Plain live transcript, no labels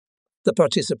The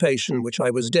participation which I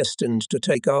was destined to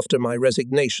take after my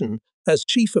resignation as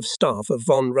Chief of Staff of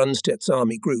von Rundstedt's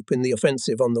army group in the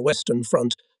offensive on the Western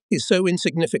Front is so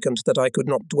insignificant that I could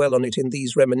not dwell on it in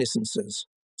these reminiscences.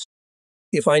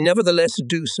 If I nevertheless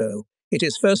do so, it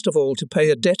is first of all to pay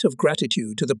a debt of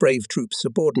gratitude to the brave troops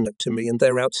subordinate to me and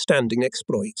their outstanding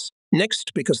exploits.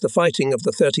 Next, because the fighting of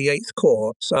the 38th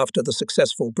Corps, after the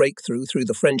successful breakthrough through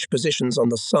the French positions on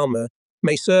the Somme,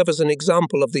 may serve as an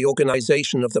example of the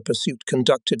organization of the pursuit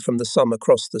conducted from the Somme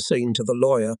across the Seine to the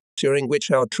Loire, during which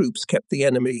our troops kept the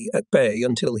enemy at bay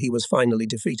until he was finally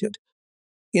defeated.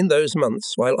 In those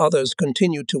months, while others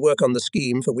continued to work on the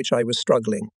scheme for which I was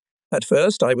struggling, at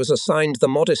first I was assigned the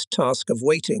modest task of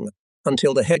waiting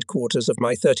until the headquarters of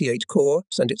my 38th Corps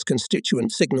and its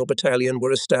constituent signal battalion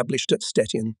were established at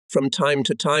Stettin. From time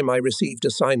to time I received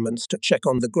assignments to check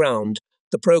on the ground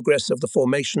the progress of the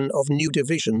formation of new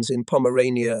divisions in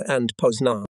Pomerania and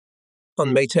Poznan.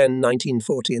 On May 10,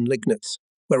 1940 in Liegnitz,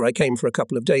 where I came for a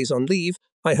couple of days on leave,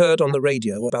 I heard on the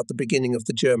radio about the beginning of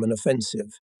the German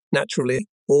offensive. Naturally,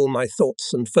 all my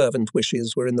thoughts and fervent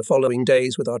wishes were in the following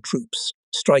days with our troops,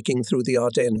 striking through the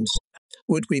Ardennes.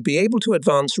 Would we be able to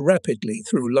advance rapidly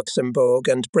through Luxembourg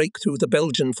and break through the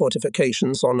Belgian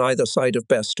fortifications on either side of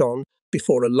Bastogne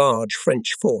before a large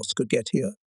French force could get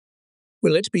here?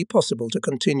 Will it be possible to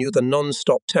continue the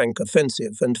non-stop tank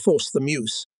offensive and force the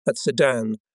Meuse at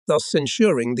Sedan, thus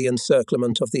ensuring the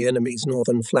encirclement of the enemy's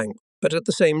northern flank? But at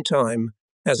the same time,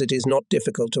 as it is not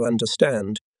difficult to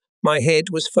understand, my head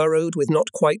was furrowed with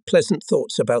not quite pleasant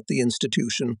thoughts about the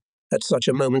institution. At such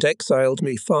a moment exiled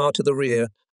me far to the rear,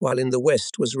 while in the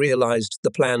west was realized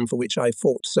the plan for which I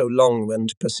fought so long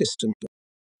and persistently.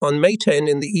 On May 10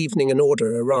 in the evening an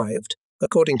order arrived,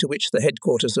 according to which the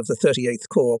headquarters of the 38th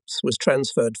Corps was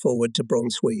transferred forward to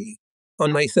Brunswick.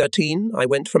 On May 13, I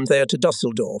went from there to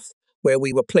Dusseldorf, where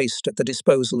we were placed at the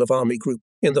disposal of Army Group.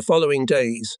 In the following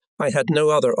days, I had no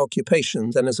other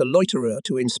occupation than as a loiterer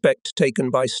to inspect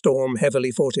taken by storm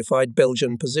heavily fortified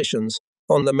Belgian positions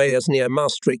on the Maas near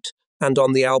Maastricht and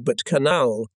on the Albert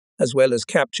Canal, as well as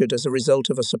captured as a result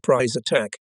of a surprise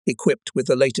attack, equipped with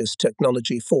the latest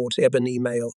technology Fort Ebony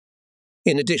mail.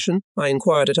 In addition, I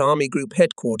inquired at Army Group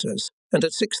headquarters and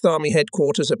at 6th Army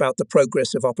headquarters about the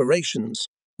progress of operations.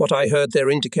 What I heard there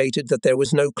indicated that there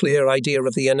was no clear idea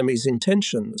of the enemy's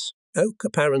intentions. Oak,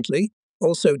 apparently,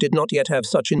 also did not yet have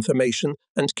such information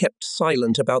and kept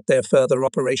silent about their further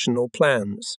operational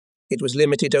plans. It was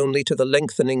limited only to the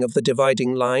lengthening of the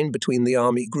dividing line between the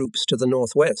army groups to the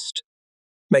northwest.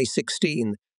 May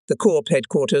 16, the Corps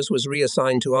headquarters was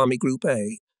reassigned to Army Group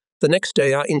A. The next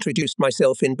day I introduced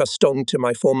myself in Bastogne to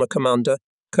my former commander,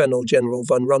 Colonel General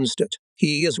von Rundstedt.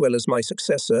 He, as well as my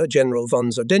successor, General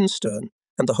von Zuiderstern,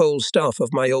 and the whole staff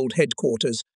of my old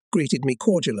headquarters greeted me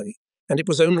cordially, and it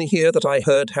was only here that I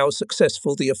heard how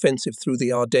successful the offensive through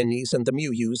the Ardennes and the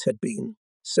Meuse had been.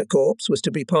 Ce Corps was to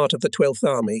be part of the 12th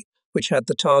Army, which had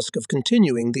the task of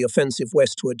continuing the offensive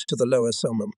westward to the Lower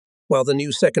Somme, while the new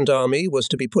 2nd Army was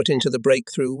to be put into the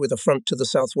breakthrough with a front to the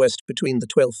southwest between the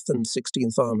 12th and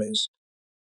 16th Armies.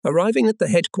 Arriving at the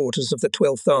headquarters of the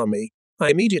 12th Army,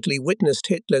 I immediately witnessed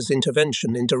Hitler's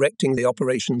intervention in directing the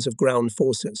operations of ground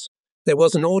forces. There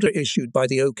was an order issued by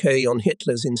the OK on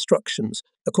Hitler's instructions,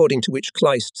 according to which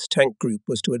Kleist's tank group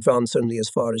was to advance only as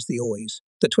far as the Oise.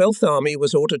 The 12th Army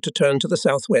was ordered to turn to the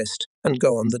southwest and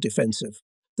go on the defensive.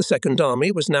 The 2nd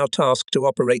Army was now tasked to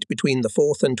operate between the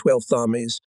 4th and 12th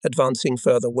Armies, advancing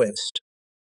further west.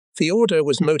 The order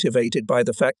was motivated by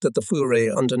the fact that the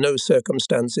Führer under no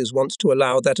circumstances wants to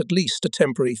allow that at least a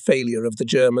temporary failure of the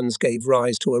Germans gave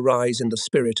rise to a rise in the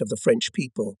spirit of the French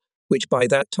people, which by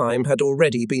that time had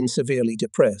already been severely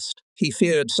depressed. He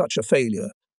feared such a failure,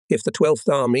 if the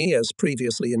 12th Army, as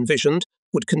previously envisioned,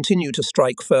 would continue to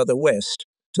strike further west,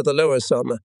 to the Lower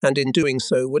Somme, and in doing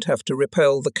so would have to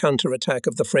repel the counterattack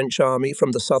of the French army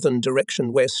from the southern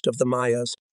direction west of the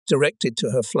Maas, directed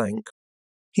to her flank.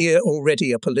 Here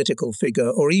already a political figure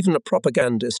or even a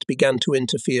propagandist began to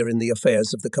interfere in the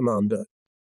affairs of the commander.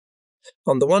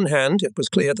 On the one hand, it was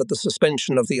clear that the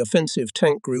suspension of the offensive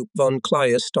tank group von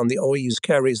Kleist on the Oise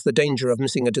carries the danger of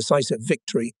missing a decisive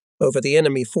victory over the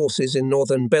enemy forces in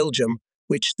northern Belgium,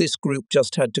 which this group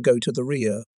just had to go to the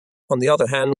rear. On the other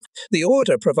hand, the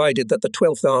order provided that the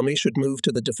 12th Army should move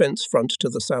to the defence front to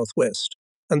the southwest,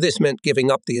 and this meant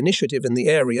giving up the initiative in the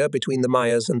area between the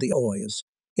Maas and the Oise.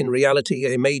 In reality,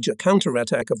 a major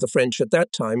counterattack of the French at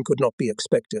that time could not be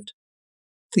expected.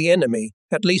 The enemy,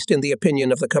 at least in the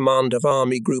opinion of the command of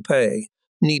Army Group A,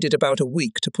 needed about a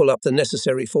week to pull up the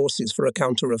necessary forces for a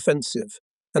counter-offensive.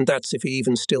 and that's if he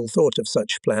even still thought of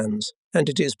such plans. And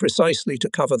it is precisely to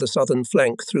cover the southern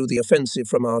flank through the offensive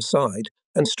from our side,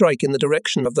 and strike in the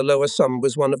direction of the lower Somme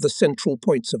was one of the central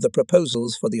points of the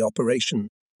proposals for the operation,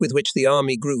 with which the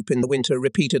army group in the winter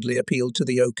repeatedly appealed to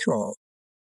the Haut Corps.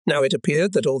 Now it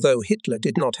appeared that although Hitler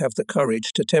did not have the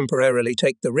courage to temporarily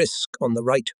take the risk on the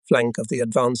right flank of the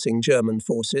advancing German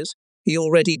forces, he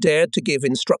already dared to give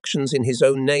instructions in his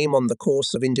own name on the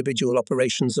course of individual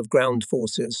operations of ground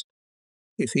forces.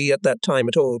 If he at that time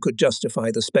at all could justify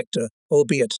the spectre,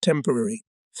 albeit temporary,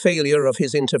 failure of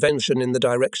his intervention in the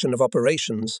direction of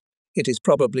operations, it is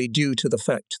probably due to the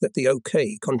fact that the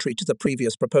OK, contrary to the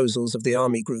previous proposals of the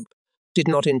army group, did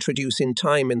not introduce in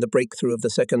time in the breakthrough of the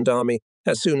Second Army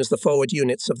as soon as the forward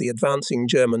units of the advancing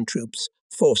German troops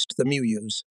forced the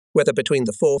Meuse, whether between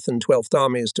the 4th and 12th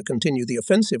Armies to continue the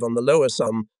offensive on the lower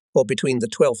Somme, or between the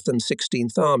 12th and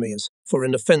 16th Armies for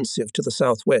an offensive to the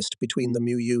southwest between the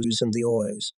Meuse and the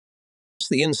Oise.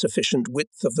 The insufficient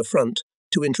width of the front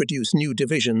to introduce new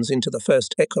divisions into the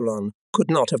first echelon could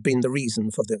not have been the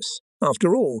reason for this.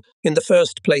 After all, in the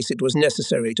first place it was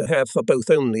necessary to have for both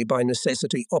only by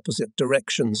necessity opposite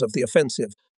directions of the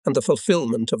offensive and the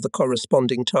fulfillment of the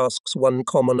corresponding tasks one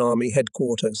common army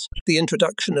headquarters. The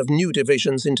introduction of new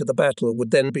divisions into the battle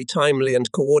would then be timely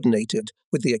and coordinated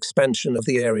with the expansion of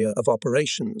the area of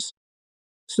operations.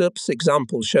 Sirp's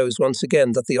example shows once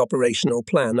again that the operational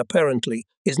plan, apparently,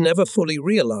 is never fully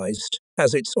realized,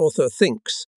 as its author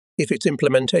thinks, if its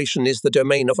implementation is the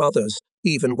domain of others,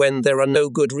 even when there are no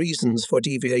good reasons for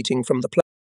deviating from the plan.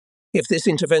 If this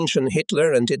intervention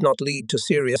Hitler and did not lead to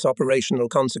serious operational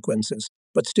consequences,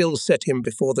 but still set him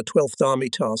before the 12th Army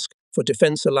task for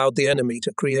defense allowed the enemy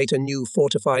to create a new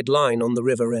fortified line on the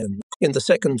River Aisne. In the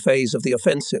second phase of the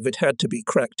offensive it had to be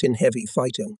cracked in heavy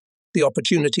fighting. The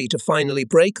opportunity to finally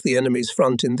break the enemy's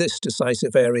front in this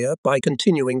decisive area by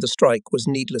continuing the strike was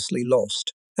needlessly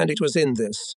lost, and it was in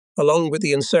this, along with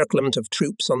the encirclement of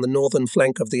troops on the northern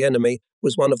flank of the enemy,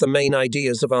 was one of the main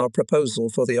ideas of our proposal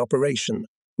for the operation,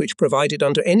 which provided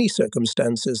under any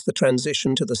circumstances the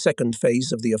transition to the second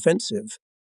phase of the offensive.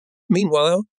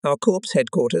 Meanwhile, our corps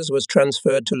headquarters was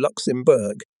transferred to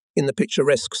Luxembourg, in the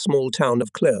picturesque small town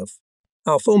of Clerf.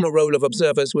 Our former role of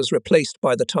observers was replaced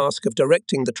by the task of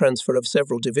directing the transfer of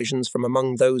several divisions from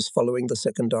among those following the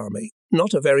Second Army.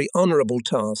 Not a very honourable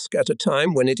task at a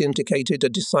time when it indicated a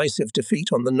decisive defeat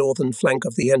on the northern flank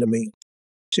of the enemy.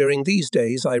 During these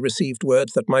days I received word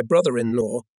that my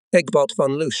brother-in-law, Egbert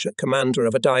von Lusch, commander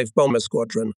of a dive bomber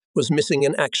squadron, was missing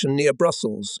in action near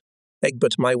Brussels.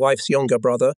 Egbert, my wife's younger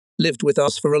brother, lived with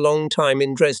us for a long time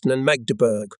in Dresden and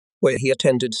Magdeburg, where he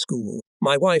attended school.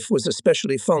 My wife was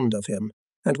especially fond of him,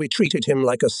 and we treated him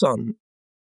like a son.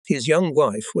 His young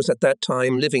wife was at that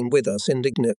time living with us in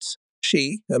Liegnitz.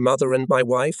 She, her mother, and my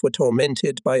wife were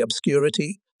tormented by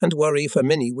obscurity and worry for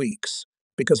many weeks,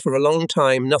 because for a long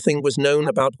time nothing was known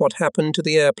about what happened to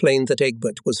the airplane that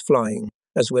Egbert was flying,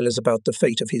 as well as about the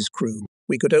fate of his crew.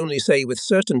 We could only say with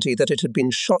certainty that it had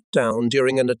been shot down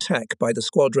during an attack by the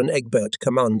squadron Egbert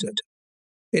commanded.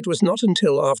 It was not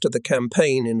until after the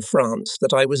campaign in France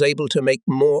that I was able to make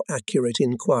more accurate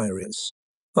inquiries.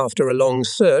 After a long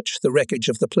search, the wreckage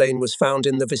of the plane was found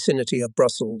in the vicinity of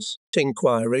Brussels.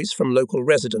 Inquiries from local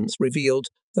residents revealed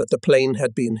that the plane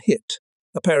had been hit,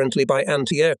 apparently by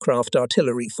anti-aircraft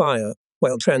artillery fire,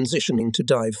 while transitioning to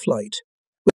dive flight.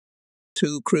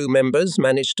 2 crew members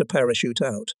managed to parachute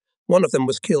out. One of them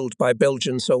was killed by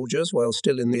Belgian soldiers while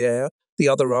still in the air, the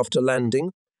other after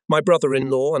landing. My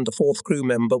brother-in-law and the 4th crew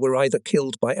member were either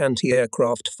killed by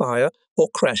anti-aircraft fire or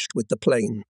crashed with the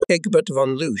plane. Egbert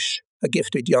von Lusch, a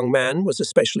gifted young man, was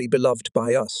especially beloved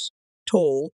by us.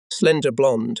 Tall, slender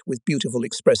blonde, with beautiful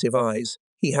expressive eyes,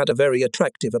 he had a very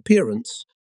attractive appearance.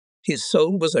 His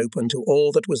soul was open to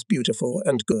all that was beautiful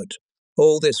and good.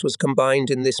 All this was combined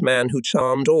in this man who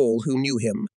charmed all who knew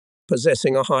him.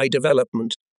 Possessing a high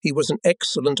development, he was an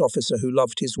excellent officer who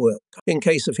loved his work. In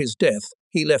case of his death,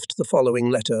 he left the following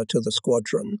letter to the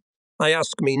squadron. I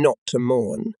ask me not to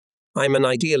mourn. I'm an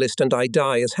idealist and I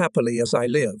die as happily as I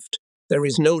lived. There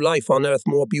is no life on earth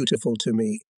more beautiful to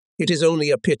me. It is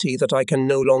only a pity that I can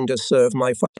no longer serve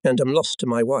my and am lost to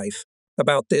my wife.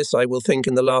 About this I will think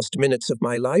in the last minutes of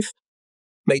my life.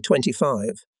 May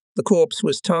 25. The corps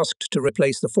was tasked to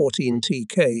replace the 14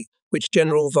 TK, which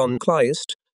General von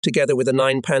Kleist, together with a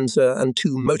 9 Panzer and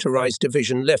 2 motorized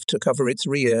division, left to cover its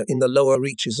rear in the lower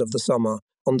reaches of the Somme,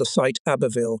 on the site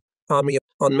Abbeville, Army.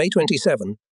 On May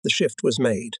 27, the shift was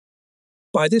made.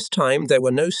 By this time there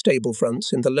were no stable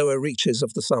fronts in the lower reaches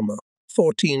of the Somme.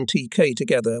 14 TK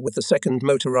together with the 2nd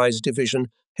Motorized Division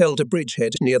held a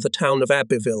bridgehead near the town of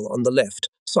Abbeville on the left,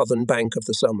 southern bank of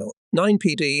the Somme. 9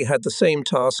 PD had the same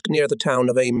task near the town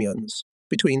of Amiens.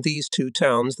 Between these two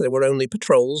towns there were only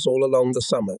patrols all along the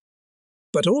Somme.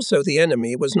 But also the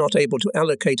enemy was not able to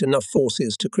allocate enough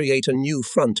forces to create a new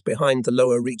front behind the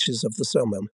lower reaches of the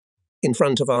Somme. In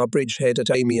front of our bridgehead at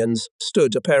Amiens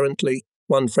stood, apparently,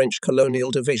 1 French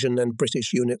colonial division and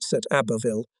British units at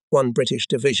Abbeville, 1 British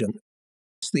division.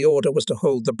 The order was to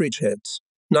hold the bridgeheads.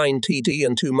 9 TD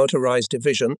and 2 Motorized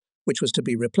Division, which was to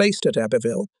be replaced at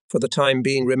Abbeville, for the time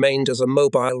being remained as a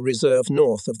mobile reserve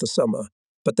north of the Somme.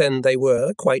 But then they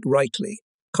were, quite rightly,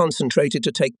 concentrated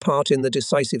to take part in the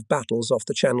decisive battles off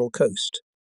the Channel coast.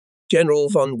 General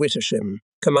von Wittersham,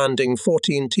 commanding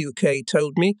 14 TK,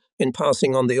 told me, in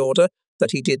passing on the order,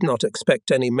 that he did not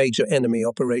expect any major enemy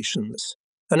operations.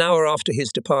 An hour after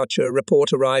his departure, a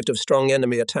report arrived of strong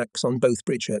enemy attacks on both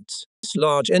bridgeheads.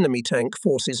 Large enemy tank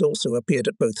forces also appeared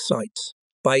at both sites.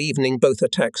 By evening, both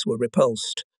attacks were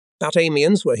repulsed. At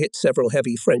Amiens were hit several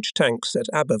heavy French tanks at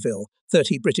Abbeville,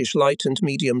 30 British light and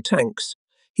medium tanks.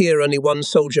 Here only 1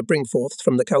 soldier Bringforth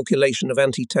from the calculation of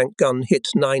anti-tank gun hit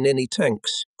 9 enemy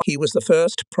tanks. He was the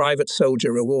first private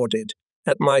soldier awarded,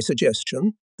 at my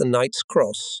suggestion, the Knight's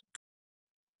Cross.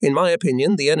 In my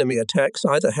opinion, the enemy attacks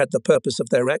either had the purpose of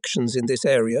their actions in this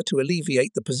area to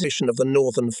alleviate the position of the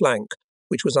northern flank,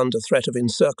 which was under threat of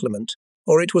encirclement,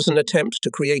 or it was an attempt to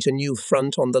create a new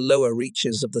front on the lower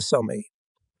reaches of the Somme.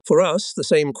 For us, the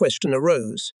same question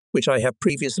arose, which I have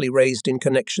previously raised in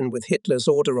connection with Hitler's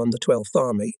order on the 12th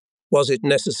Army. Was it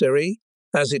necessary,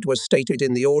 as it was stated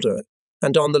in the order,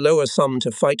 and on the lower Somme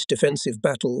to fight defensive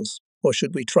battles, or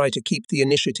should we try to keep the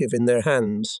initiative in their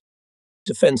hands?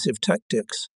 Defensive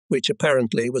tactics, which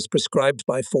apparently was prescribed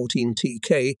by 14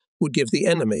 TK, would give the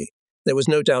enemy, there was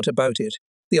no doubt about it,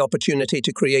 the opportunity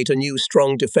to create a new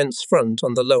strong defence front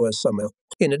on the lower Somme.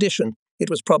 In addition, it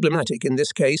was problematic in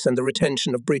this case and the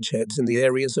retention of bridgeheads in the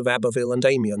areas of Abbeville and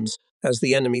Amiens, as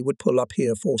the enemy would pull up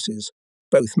here forces.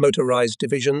 Both motorized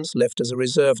divisions left as a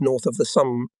reserve north of the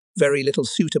Somme, very little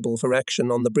suitable for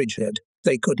action on the bridgehead.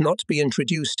 They could not be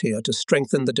introduced here to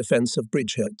strengthen the defence of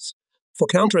bridgeheads. For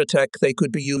counterattack, they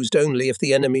could be used only if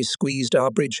the enemy squeezed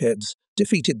our bridgeheads,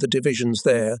 defeated the divisions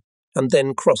there, and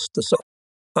then crossed the Somme.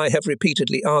 I have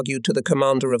repeatedly argued to the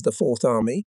commander of the 4th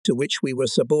Army, to which we were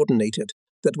subordinated,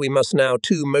 that we must now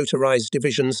 2 motorized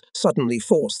divisions suddenly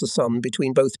force the Somme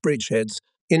between both bridgeheads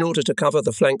in order to cover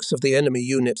the flanks of the enemy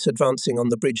units advancing on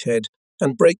the bridgehead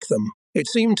and break them. It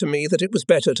seemed to me that it was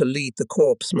better to lead the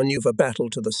Corps maneuver battle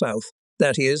to the south,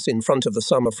 that is, in front of the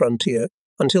Somme frontier,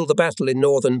 until the battle in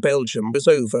northern Belgium was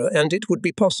over and it would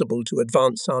be possible to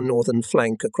advance our northern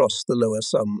flank across the lower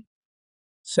Somme.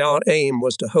 So our aim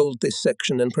was to hold this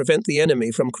section and prevent the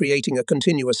enemy from creating a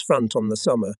continuous front on the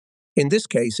Somme. In this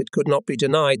case, it could not be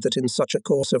denied that in such a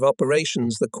course of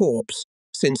operations the Corps,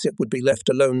 since it would be left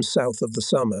alone south of the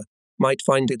Somme, might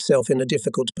find itself in a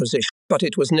difficult position. But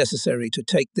it was necessary to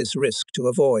take this risk to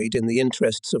avoid, in the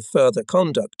interests of further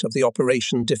conduct of the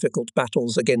operation, difficult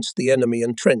battles against the enemy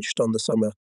entrenched on the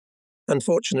Somme.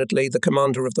 Unfortunately, the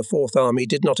commander of the 4th Army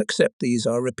did not accept these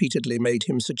our repeatedly made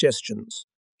him suggestions.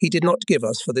 He did not give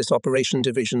us for this operation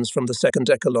divisions from the 2nd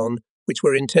Echelon, which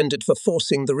were intended for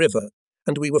forcing the river,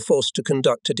 and we were forced to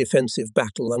conduct a defensive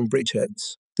battle on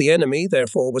bridgeheads. The enemy,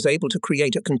 therefore, was able to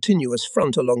create a continuous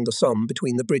front along the Somme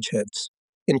between the bridgeheads.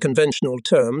 In conventional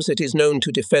terms, it is known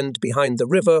to defend behind the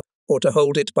river or to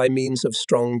hold it by means of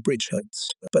strong bridgeheads.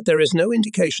 But there is no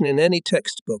indication in any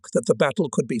textbook that the battle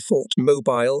could be fought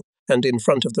mobile and in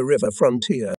front of the river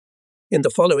frontier. In the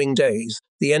following days,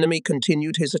 the enemy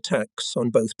continued his attacks on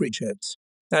both bridgeheads.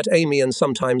 At Amiens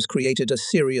sometimes created a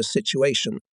serious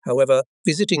situation. However,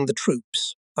 visiting the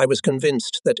troops, I was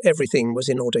convinced that everything was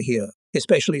in order here,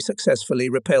 especially successfully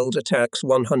repelled attacks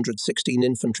 116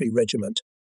 Infantry Regiment.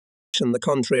 On the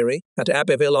contrary, at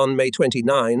Abbeville on May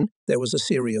 29, there was a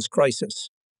serious crisis.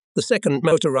 The 2nd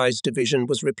Motorized Division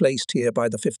was replaced here by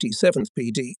the 57th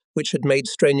PD, which had made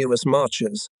strenuous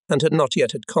marches and had not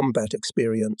yet had combat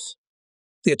experience.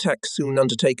 The attacks soon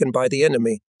undertaken by the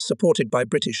enemy, supported by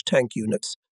British tank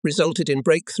units, resulted in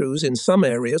breakthroughs in some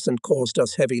areas and caused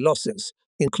us heavy losses,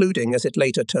 including, as it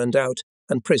later turned out,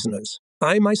 and prisoners.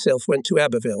 I myself went to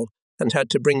Abbeville and had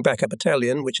to bring back a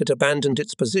battalion which had abandoned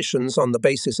its positions on the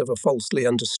basis of a falsely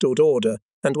understood order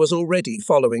and was already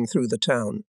following through the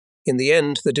town. In the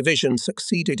end, the division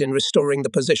succeeded in restoring the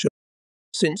position,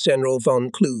 since General von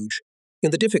Kluge, in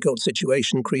the difficult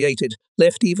situation created,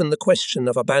 left even the question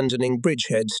of abandoning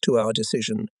bridgeheads to our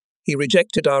decision. He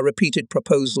rejected our repeated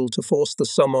proposal to force the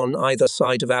Somme on either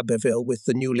side of Abbeville with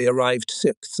the newly arrived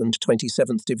 6th and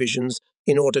 27th Divisions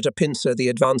in order to pincer the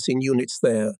advancing units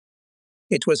there.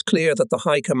 It was clear that the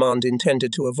High Command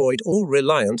intended to avoid all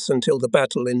reliance until the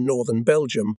battle in northern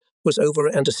Belgium was over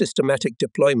and a systematic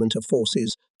deployment of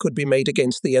forces could be made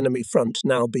against the enemy front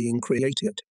now being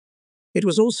created. It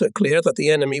was also clear that the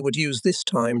enemy would use this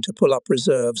time to pull up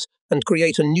reserves and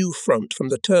create a new front from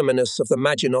the terminus of the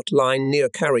Maginot Line near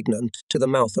Carignan to the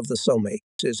mouth of the Somme,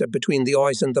 between the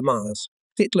Oise and the Maas.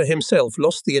 Hitler himself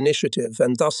lost the initiative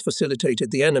and thus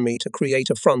facilitated the enemy to create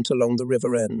a front along the River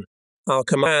Aisne. Our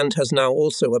command has now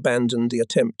also abandoned the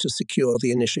attempt to secure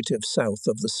the initiative south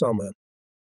of the Somme.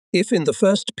 If in the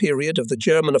first period of the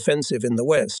German offensive in the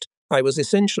west, I was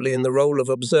essentially in the role of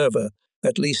observer,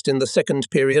 at least in the second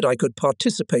period I could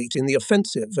participate in the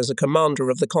offensive as a commander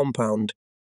of the compound.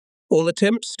 All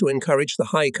attempts to encourage the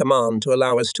High Command to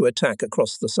allow us to attack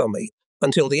across the Somme,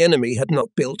 until the enemy had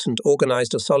not built and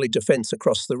organized a solid defense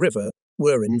across the river,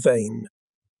 were in vain.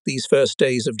 These first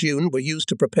days of June were used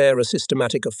to prepare a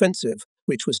systematic offensive,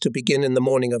 which was to begin in the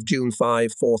morning of June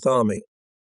 5, 4th Army.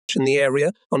 In the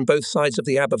area, on both sides of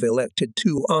the Abbeville, acted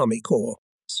 2 Army Corps.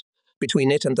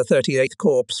 Between it and the 38th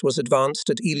Corps was advanced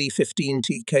at Ely 15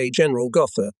 TK General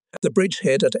Gotha. The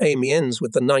bridgehead at Amiens,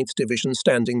 with the 9th Division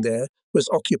standing there, was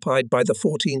occupied by the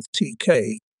 14th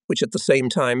TK, which at the same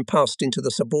time passed into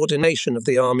the subordination of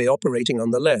the army operating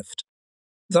on the left.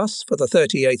 Thus, for the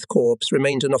 38th Corps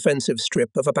remained an offensive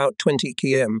strip of about 20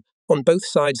 km on both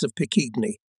sides of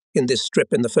Piquigny. In this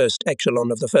strip, in the first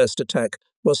echelon of the first attack,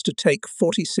 was to take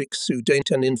 46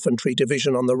 Sudeten Infantry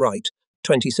Division on the right,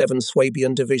 27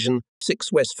 Swabian Division,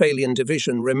 6 Westphalian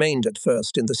Division remained at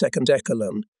first in the second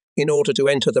echelon, in order to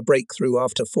enter the breakthrough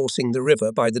after forcing the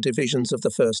river by the divisions of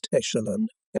the first echelon.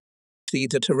 The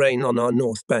terrain on our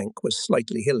north bank was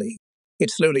slightly hilly.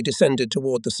 It slowly descended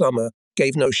toward the Somme,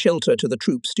 gave no shelter to the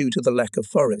troops due to the lack of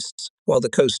forests, while the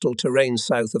coastal terrain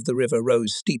south of the river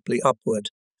rose steeply upward,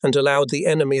 and allowed the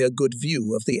enemy a good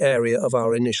view of the area of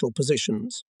our initial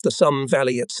positions. The Somme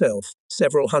Valley itself,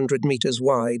 several hundred meters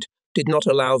wide, did not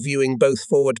allow viewing both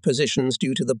forward positions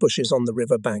due to the bushes on the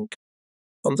river bank.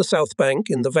 On the south bank,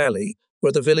 in the valley,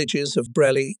 were the villages of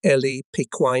Brelly, Ely,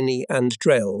 Piquigny, and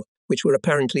Drelle, which were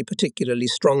apparently particularly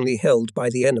strongly held by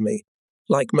the enemy.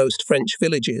 Like most French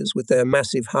villages with their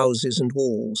massive houses and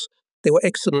walls, they were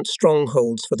excellent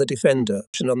strongholds for the defender,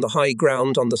 and on the high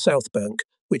ground on the south bank,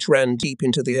 which ran deep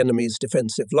into the enemy's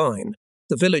defensive line.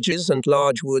 The villages and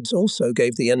large woods also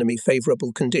gave the enemy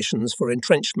favourable conditions for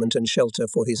entrenchment and shelter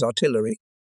for his artillery.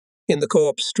 In the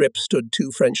corps strip stood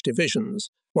 2 French divisions,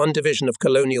 1 division of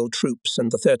colonial troops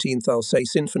and the 13th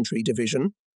Alsace Infantry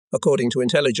Division. According to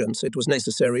intelligence, it was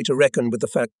necessary to reckon with the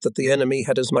fact that the enemy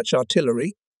had as much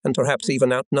artillery, and perhaps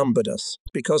even outnumbered us.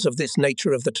 Because of this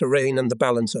nature of the terrain and the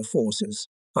balance of forces,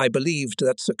 I believed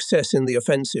that success in the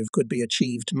offensive could be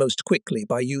achieved most quickly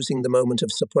by using the moment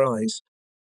of surprise.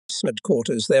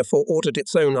 Headquarters therefore ordered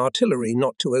its own artillery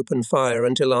not to open fire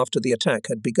until after the attack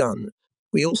had begun.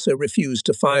 We also refused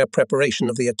to fire preparation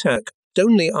of the attack.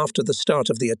 Only after the start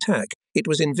of the attack, it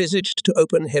was envisaged to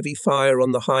open heavy fire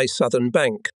on the high southern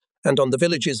bank and on the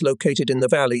villages located in the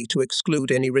valley to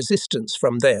exclude any resistance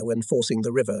from there when forcing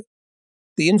the river.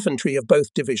 The infantry of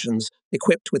both divisions,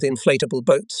 equipped with inflatable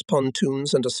boats,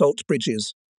 pontoons, and assault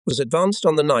bridges, was advanced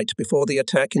on the night before the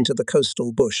attack into the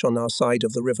coastal bush on our side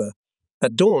of the river.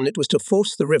 At dawn, it was to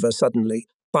force the river suddenly,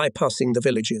 bypassing the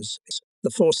villages. The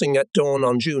forcing at dawn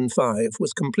on June 5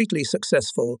 was completely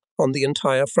successful on the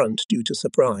entire front due to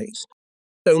surprise.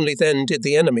 Only then did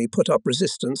the enemy put up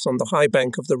resistance on the high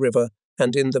bank of the river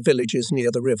and in the villages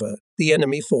near the river. The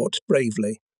enemy fought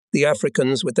bravely. The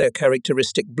Africans with their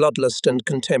characteristic bloodlust and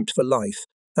contempt for life,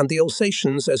 and the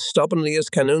Alsatians as stubbornly as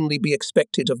can only be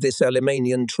expected of this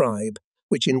Alemannian tribe,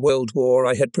 which in World War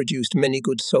I had produced many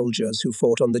good soldiers who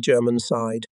fought on the German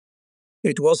side.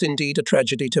 It was indeed a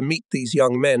tragedy to meet these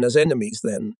young men as enemies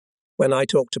then. When I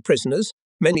talked to prisoners,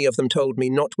 many of them told me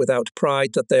not without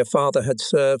pride that their father had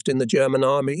served in the German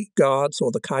army, guards,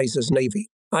 or the Kaiser's navy.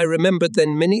 I remembered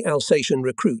then many Alsatian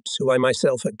recruits who I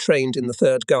myself had trained in the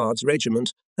 3rd Guards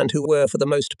Regiment and who were for the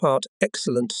most part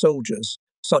excellent soldiers,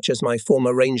 such as my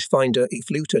former rangefinder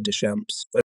Ifluta Deschamps.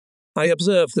 I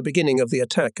observed the beginning of the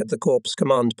attack at the Corps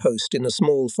command post in a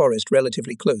small forest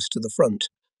relatively close to the front.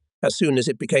 As soon as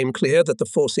it became clear that the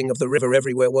forcing of the river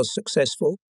everywhere was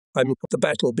successful, the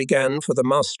battle began for the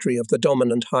mastery of the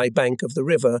dominant high bank of the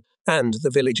river and the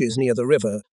villages near the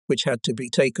river, which had to be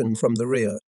taken from the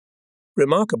rear.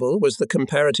 Remarkable was the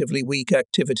comparatively weak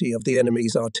activity of the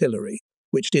enemy's artillery,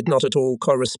 which did not at all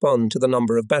correspond to the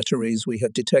number of batteries we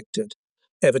had detected.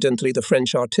 Evidently, the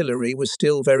French artillery was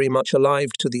still very much alive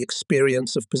to the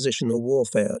experience of positional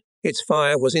warfare. Its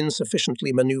fire was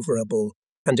insufficiently maneuverable,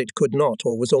 and it could not,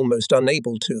 or was almost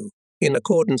unable to, in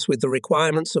accordance with the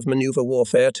requirements of maneuver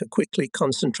warfare, to quickly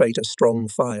concentrate a strong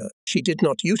fire. She did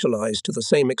not utilize to the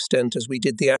same extent as we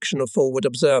did the action of forward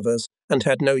observers, and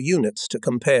had no units to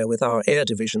compare with our air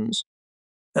divisions.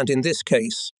 And in this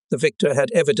case, the victor had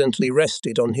evidently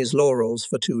rested on his laurels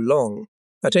for too long.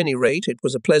 At any rate, it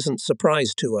was a pleasant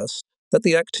surprise to us that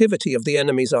the activity of the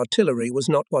enemy's artillery was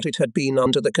not what it had been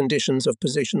under the conditions of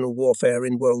positional warfare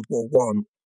in World War I.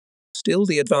 Still,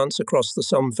 the advance across the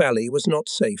Somme Valley was not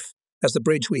safe, as the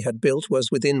bridge we had built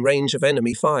was within range of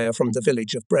enemy fire from the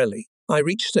village of Brelly. I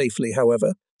reached safely,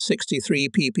 however, 63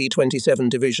 PP-27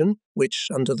 Division, which,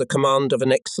 under the command of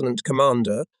an excellent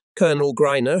commander, Colonel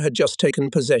Greiner, had just taken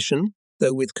possession,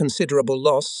 though with considerable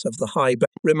loss, of the high bank.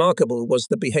 Remarkable was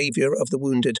the behaviour of the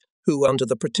wounded, who, under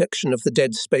the protection of the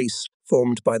dead space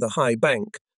formed by the high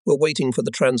bank, were waiting for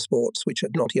the transports which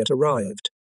had not yet arrived.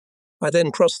 I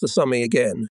then crossed the Somme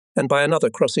again, and by another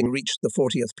crossing reached the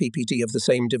 40th PPD of the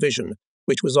same division,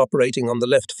 which was operating on the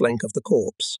left flank of the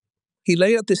corps. He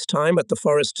lay at this time at the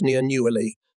forest near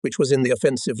Neuilly, which was in the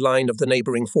offensive line of the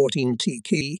neighbouring 14T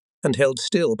Key, and held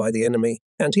still by the enemy,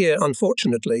 and here,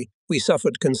 unfortunately, we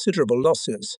suffered considerable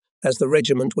losses, as the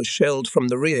regiment was shelled from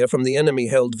the rear from the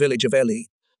enemy-held village of Ely.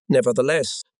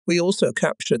 Nevertheless, we also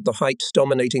captured the heights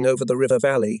dominating over the river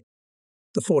valley.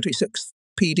 The 46th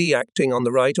PD, acting on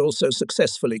the right, also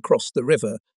successfully crossed the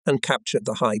river and captured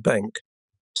the high bank.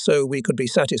 So we could be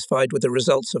satisfied with the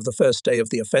results of the first day of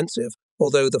the offensive,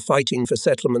 although the fighting for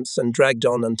settlements and dragged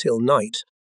on until night.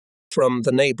 From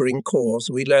the neighbouring corps,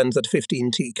 we learned that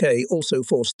 15TK also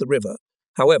forced the river.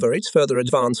 However, its further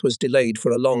advance was delayed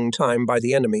for a long time by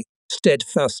the enemy,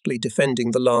 steadfastly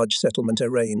defending the large settlement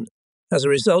arraign. As a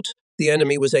result, the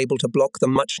enemy was able to block the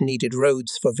much-needed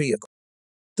roads for vehicles.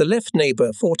 The left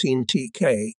neighbour,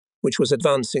 14TK, which was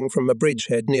advancing from a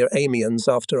bridgehead near Amiens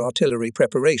after artillery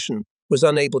preparation, was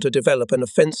unable to develop an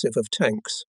offensive of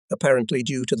tanks, apparently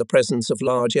due to the presence of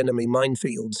large enemy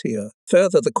minefields here.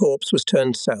 Further, the corps was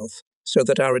turned south, so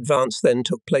that our advance then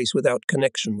took place without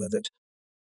connection with it.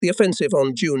 The offensive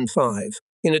on June 5,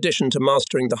 in addition to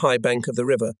mastering the high bank of the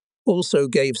river, also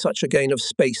gave such a gain of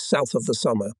space south of the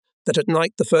Somme that at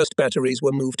night the first batteries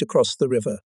were moved across the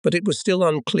river, but it was still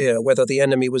unclear whether the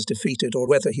enemy was defeated or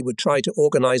whether he would try to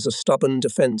organize a stubborn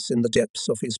defense in the depths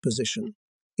of his position.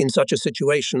 In such a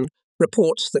situation,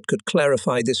 reports that could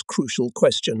clarify this crucial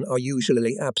question are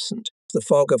usually absent. The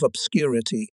fog of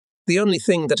obscurity. The only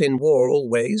thing that in war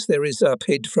always there is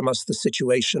hid from us the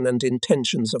situation and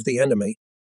intentions of the enemy.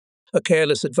 A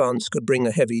careless advance could bring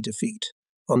a heavy defeat.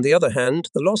 On the other hand,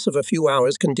 the loss of a few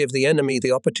hours can give the enemy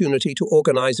the opportunity to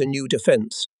organize a new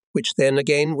defense, which then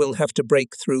again will have to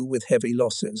break through with heavy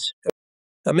losses.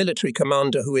 A military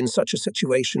commander who in such a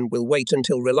situation will wait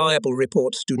until reliable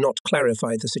reports do not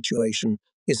clarify the situation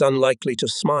is unlikely to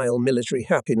smile military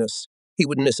happiness. He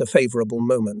would miss a favorable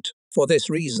moment. For this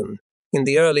reason, in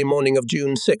the early morning of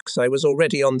June 6, I was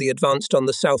already on the advanced on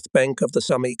the south bank of the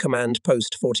Somme Command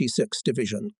Post 46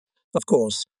 Division. Of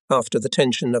course, after the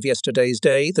tension of yesterday's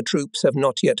day, the troops have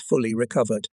not yet fully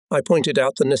recovered. I pointed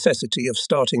out the necessity of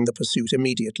starting the pursuit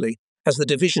immediately, as the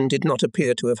division did not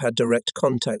appear to have had direct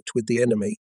contact with the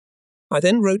enemy. I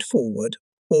then rode forward,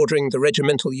 ordering the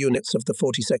regimental units of the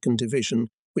 42nd Division,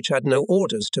 which had no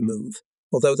orders to move,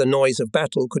 although the noise of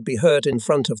battle could be heard in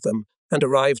front of them, and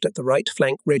arrived at the right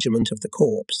flank regiment of the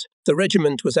corps. The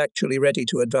regiment was actually ready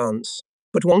to advance,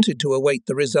 but wanted to await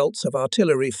the results of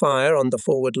artillery fire on the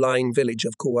forward-lying village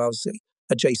of Kouazi,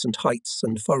 adjacent heights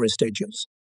and forest edges.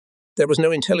 There was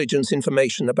no intelligence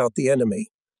information about the enemy,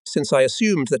 since I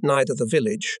assumed that neither the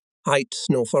village, heights,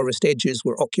 nor forest edges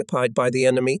were occupied by the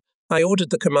enemy. I ordered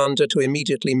the commander to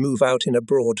immediately move out in a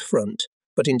broad front,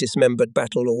 but in dismembered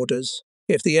battle orders.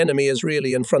 If the enemy is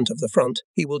really in front of the front,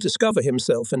 he will discover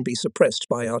himself and be suppressed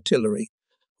by artillery.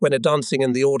 When advancing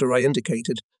in the order I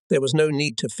indicated, there was no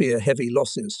need to fear heavy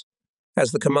losses.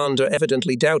 As the commander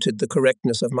evidently doubted the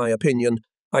correctness of my opinion,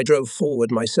 I drove forward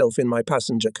myself in my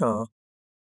passenger car.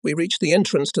 We reached the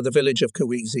entrance to the village of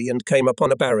Kouazi and came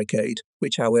upon a barricade,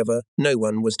 which, however, no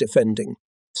one was defending.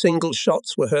 Single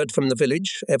shots were heard from the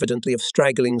village, evidently of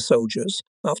straggling soldiers.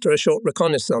 After a short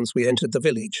reconnaissance, we entered the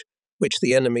village, which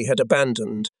the enemy had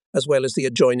abandoned, as well as the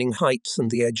adjoining heights and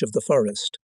the edge of the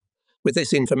forest. With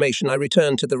this information, I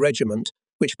returned to the regiment,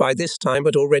 which by this time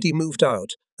had already moved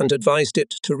out, and advised it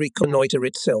to reconnoitre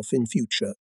itself in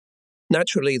future.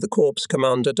 Naturally, the corps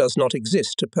commander does not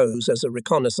exist to pose as a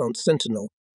reconnaissance sentinel.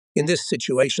 In this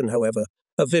situation, however,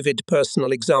 a vivid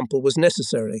personal example was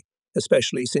necessary,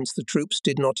 especially since the troops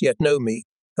did not yet know me,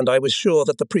 and I was sure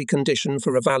that the precondition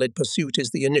for a valid pursuit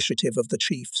is the initiative of the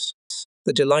chiefs.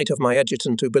 The delight of my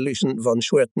adjutant Oberleutnant von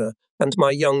Schwertner and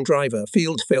my young driver,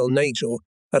 Fieldfell Nagel,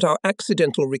 at our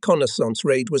accidental reconnaissance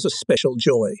raid was a special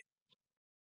joy.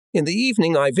 In the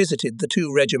evening I visited the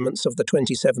 2 regiments of the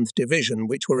 27th Division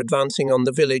which were advancing on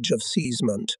the village of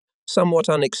Seesmont. Somewhat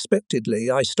unexpectedly,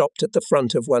 I stopped at the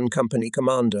front of one company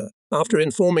commander. After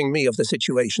informing me of the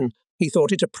situation, he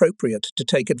thought it appropriate to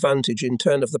take advantage in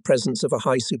turn of the presence of a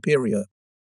high superior.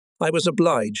 I was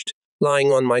obliged,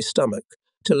 lying on my stomach,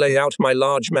 to lay out my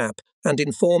large map and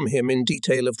inform him in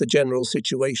detail of the general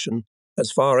situation,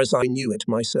 as far as I knew it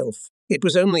myself. It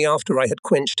was only after I had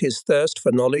quenched his thirst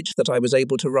for knowledge that I was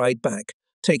able to ride back,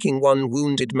 taking one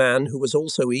wounded man who was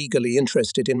also eagerly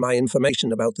interested in my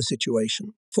information about the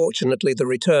situation. Fortunately, the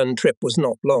return trip was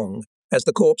not long, as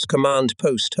the Corps command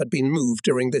post had been moved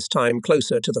during this time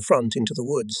closer to the front into the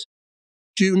woods.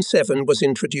 June 7 was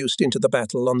introduced into the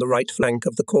battle on the right flank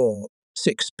of the Corps,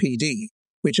 6 PD,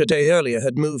 which a day earlier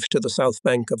had moved to the south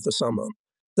bank of the Somme.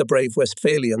 The brave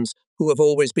Westphalians, who have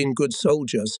always been good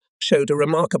soldiers, showed a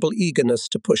remarkable eagerness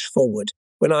to push forward.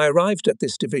 When I arrived at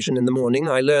this division in the morning,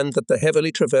 I learned that the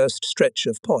heavily traversed stretch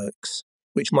of Poix,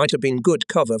 which might have been good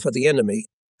cover for the enemy,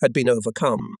 had been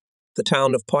overcome. The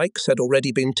town of Poix had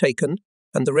already been taken,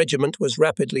 and the regiment was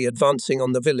rapidly advancing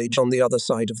on the village on the other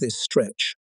side of this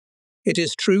stretch. It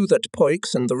is true that Poix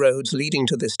and the roads leading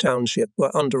to this township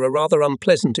were under a rather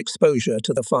unpleasant exposure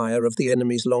to the fire of the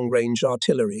enemy's long-range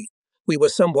artillery. We were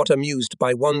somewhat amused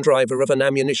by one driver of an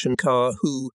ammunition car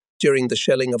who, during the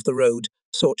shelling of the road,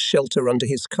 sought shelter under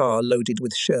his car loaded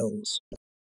with shells.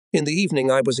 In the evening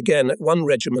I was again at one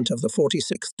regiment of the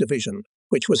 46th Division,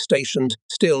 which was stationed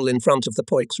still in front of the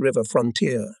Poix River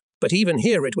frontier. But even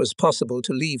here it was possible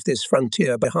to leave this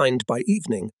frontier behind by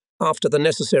evening, after the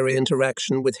necessary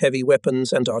interaction with heavy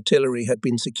weapons and artillery had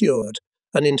been secured,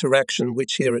 an interaction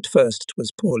which here at first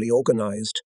was poorly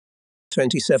organized.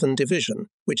 27th Division,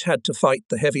 which had to fight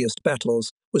the heaviest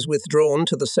battles, was withdrawn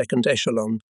to the second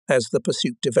echelon as the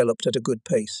pursuit developed at a good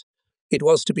pace. It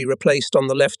was to be replaced on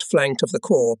the left flank of the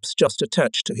corps, just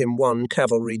attached to him one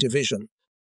cavalry division.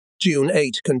 June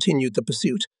 8 continued the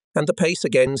pursuit, and the pace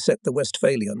again set the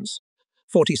Westphalians.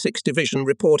 46th Division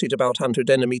reported about 100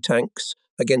 enemy tanks,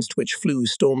 against which flew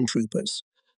stormtroopers.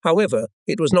 However,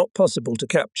 it was not possible to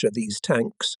capture these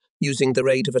tanks, using the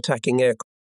aid of attacking aircraft.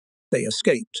 They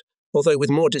escaped, although with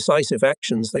more decisive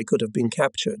actions they could have been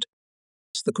captured.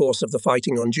 The course of the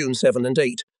fighting on June 7 and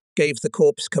 8 gave the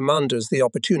corps commanders the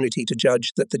opportunity to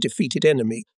judge that the defeated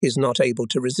enemy is not able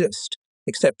to resist,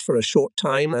 except for a short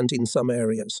time and in some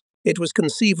areas. It was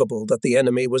conceivable that the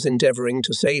enemy was endeavoring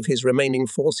to save his remaining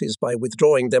forces by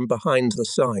withdrawing them behind the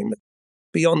Seine.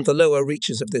 Beyond the lower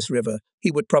reaches of this river,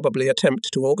 he would probably attempt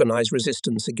to organize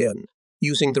resistance again,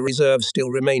 using the reserves still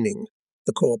remaining.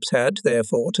 The corps had,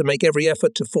 therefore, to make every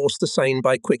effort to force the Seine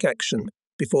by quick action,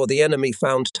 before the enemy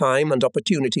found time and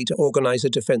opportunity to organize a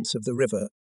defense of the river.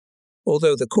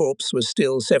 Although the corps was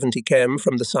still 70 km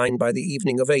from the Seine by the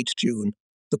evening of 8 June,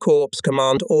 the Corps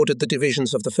Command ordered the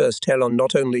divisions of the 1st Helon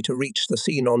not only to reach the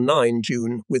Seine on 9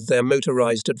 June with their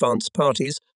motorized advance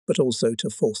parties, but also to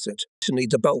force it.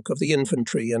 The bulk of the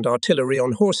infantry and artillery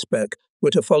on horseback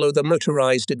were to follow the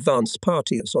motorized advance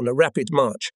parties on a rapid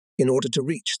march in order to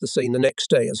reach the Seine the next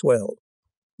day as well.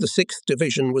 The 6th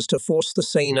Division was to force the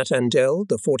Seine at Andel,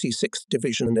 the 46th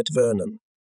Division at Vernon.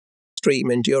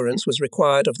 Extreme endurance was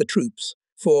required of the troops,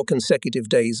 4 consecutive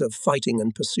days of fighting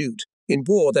and pursuit. In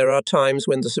war, there are times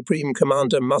when the Supreme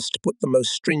Commander must put the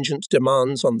most stringent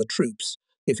demands on the troops,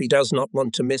 if he does not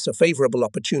want to miss a favorable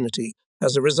opportunity,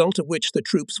 as a result of which the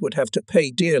troops would have to pay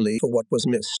dearly for what was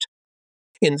missed.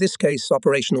 In this case,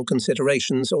 operational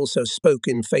considerations also spoke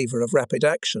in favor of rapid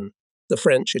action. The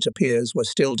French, it appears, were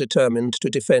still determined to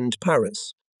defend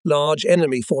Paris. Large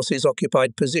enemy forces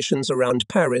occupied positions around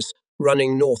Paris,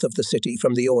 running north of the city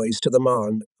from the Oise to the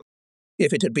Marne.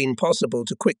 If it had been possible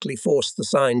to quickly force the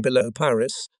Seine below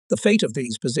Paris, the fate of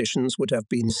these positions would have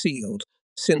been sealed,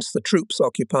 since the troops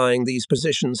occupying these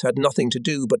positions had nothing to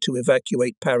do but to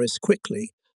evacuate Paris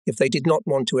quickly, if they did not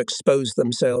want to expose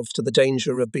themselves to the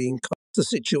danger of being cut. The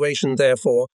situation,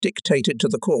 therefore, dictated to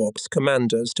the corps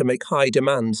commanders to make high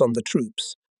demands on the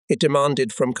troops. It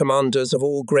demanded from commanders of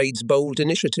all grades bold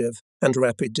initiative and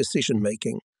rapid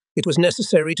decision-making. It was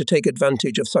necessary to take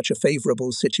advantage of such a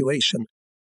favorable situation.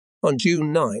 On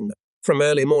June 9, from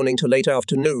early morning to late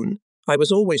afternoon, I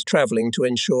was always travelling to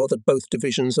ensure that both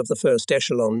divisions of the first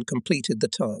echelon completed the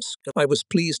task. I was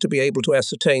pleased to be able to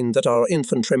ascertain that our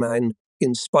infantrymen,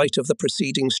 in spite of the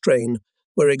preceding strain,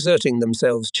 were exerting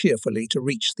themselves cheerfully to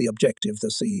reach the objective, the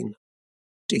Seine.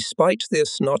 Despite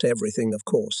this, not everything, of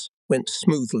course, went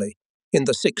smoothly. In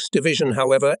the 6th Division,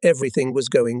 however, everything was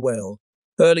going well.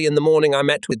 Early in the morning I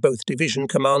met with both division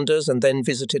commanders and then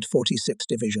visited 46th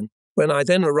Division. When I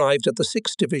then arrived at the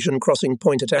 6th Division crossing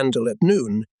point at Andal at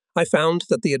noon, I found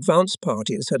that the advance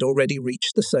parties had already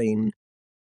reached the Seine.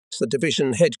 The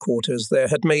division headquarters there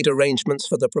had made arrangements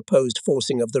for the proposed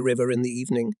forcing of the river in the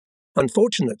evening.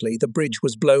 Unfortunately, the bridge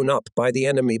was blown up by the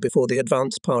enemy before the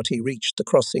advance party reached the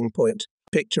crossing point,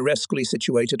 picturesquely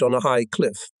situated on a high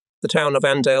cliff. The town of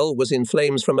Andal was in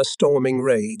flames from a storming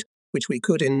raid, which we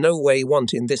could in no way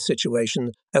want in this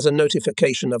situation as a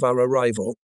notification of our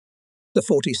arrival. The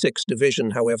 46th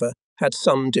Division, however, had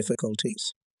some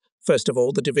difficulties. First of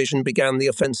all, the division began the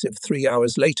offensive 3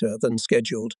 hours later than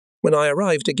scheduled. When I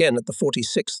arrived again at the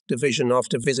 46th Division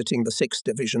after visiting the 6th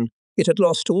Division, it had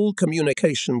lost all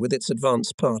communication with its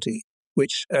advance party,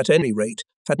 which, at any rate,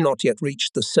 had not yet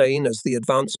reached the Seine as the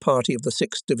advance party of the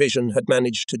 6th Division had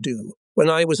managed to do. When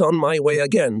I was on my way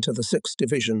again to the 6th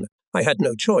Division, I had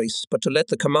no choice but to let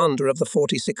the commander of the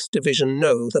 46th Division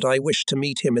know that I wished to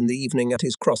meet him in the evening at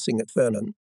his crossing at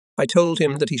Vernon. I told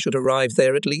him that he should arrive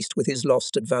there at least with his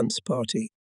lost advance party.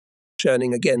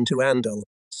 Turning again to Andal,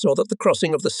 saw that the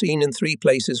crossing of the Seine in 3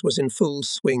 places was in full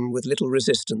swing with little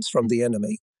resistance from the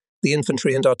enemy. The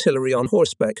infantry and artillery on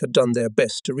horseback had done their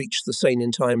best to reach the Seine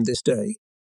in time this day.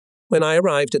 When I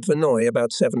arrived at Verneuil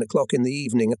about 7 o'clock in the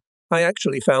evening, I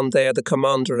actually found there the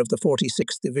commander of the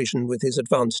 46th Division with his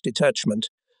advanced detachment.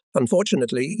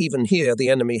 Unfortunately, even here the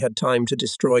enemy had time to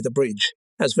destroy the bridge.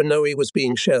 As Verneuil was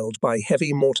being shelled by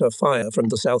heavy mortar fire from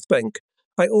the south bank,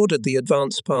 I ordered the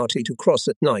advance party to cross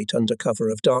at night under cover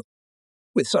of dark.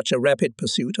 With such a rapid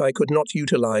pursuit, I could not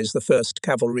utilize the 1st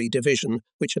Cavalry Division,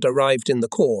 which had arrived in the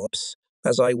corps,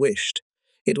 as I wished.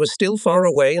 It was still far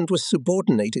away and was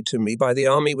subordinated to me by the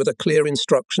army with a clear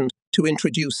instruction to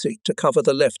introduce it to cover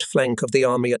the left flank of the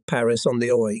army at Paris on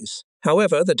the Oise.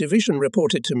 However, the division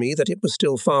reported to me that it was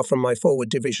still far from my forward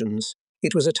divisions.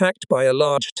 It was attacked by a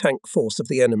large tank force of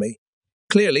the enemy.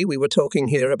 Clearly, we were talking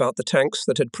here about the tanks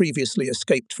that had previously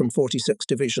escaped from 46th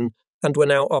Division and were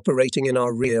now operating in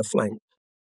our rear flank.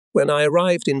 When I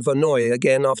arrived in Verneuil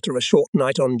again after a short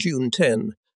night on June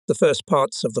 10, the first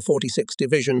parts of the 46th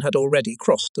Division had already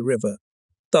crossed the river.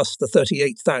 Thus, the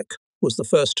 38th AC was the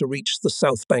first to reach the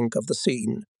south bank of the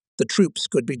Seine. The troops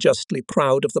could be justly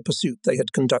proud of the pursuit they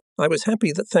had conducted. I was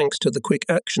happy that thanks to the quick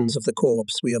actions of the corps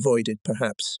we avoided,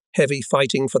 perhaps, heavy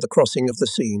fighting for the crossing of the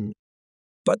Seine.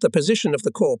 But the position of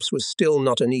the corps was still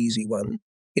not an easy one.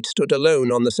 It stood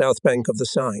alone on the south bank of the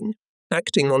Seine.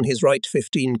 Acting on his right,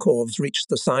 15 corps reached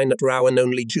the Seine at Rouen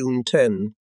only June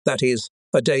 10, that is,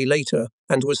 a day later,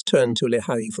 and was turned to Le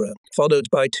Havre, followed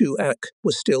by 2 AC,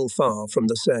 was still far from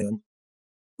the Seine.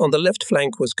 On the left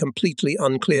flank was completely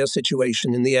unclear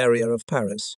situation in the area of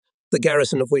Paris, the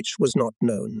garrison of which was not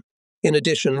known. In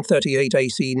addition, 38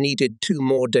 AC needed 2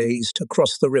 more days to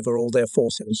cross the river all their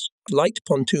forces. Light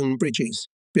pontoon bridges,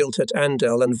 built at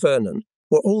Andal and Vernon,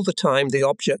 were all the time the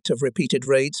object of repeated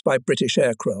raids by British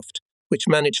aircraft, which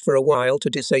managed for a while to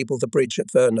disable the bridge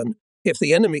at Vernon. If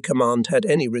the enemy command had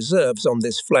any reserves on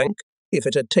this flank, if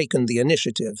it had taken the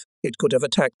initiative, it could have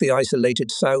attacked the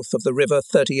isolated south of the river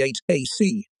 38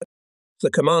 AC. The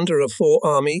commander of 4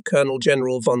 Army, Colonel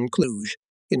General von Kluge,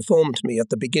 informed me at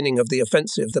the beginning of the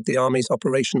offensive that the Army's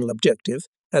operational objective,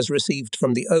 as received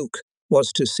from the Oak,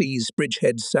 was to seize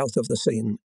bridgeheads south of the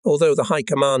Seine. Although the High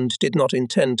Command did not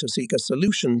intend to seek a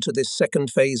solution to this second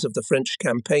phase of the French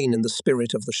campaign in the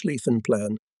spirit of the Schlieffen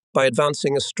Plan, by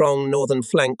advancing a strong northern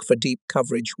flank for deep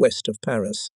coverage west of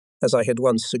Paris, as I had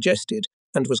once suggested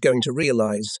and was going to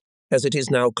realize, as it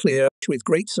is now clear, with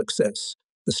great success,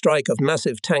 the strike of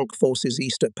massive tank forces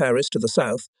east of Paris to the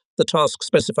south, the task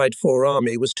specified for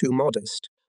Army was too modest.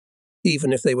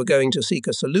 Even if they were going to seek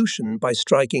a solution by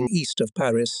striking east of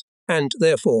Paris, and,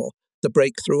 therefore, the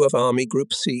breakthrough of Army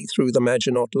Group C through the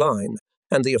Maginot Line,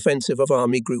 and the offensive of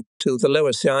Army Group to the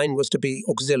Lower Seine was to be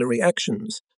auxiliary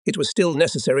actions, it was still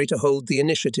necessary to hold the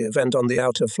initiative and on the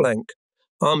outer flank.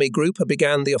 Army Group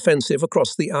began the offensive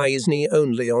across the Aisne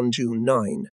only on June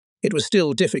 9. It was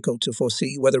still difficult to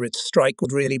foresee whether its strike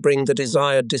would really bring the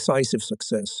desired decisive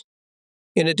success.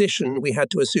 In addition, we had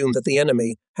to assume that the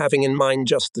enemy, having in mind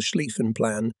just the Schlieffen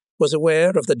Plan, was aware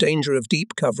of the danger of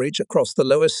deep coverage across the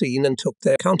lower Seine and took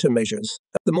their countermeasures.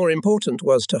 The more important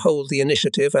was to hold the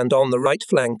initiative and on the right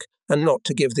flank, and not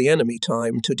to give the enemy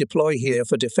time to deploy here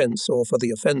for defence or for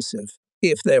the offensive.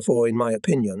 If, therefore, in my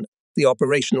opinion, the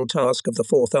operational task of the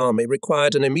Fourth Army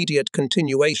required an immediate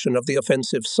continuation of the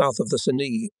offensive south of the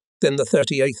Seine, then the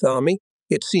 38th Army,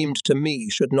 it seemed to me,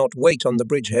 should not wait on the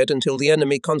bridgehead until the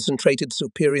enemy concentrated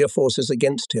superior forces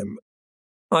against him.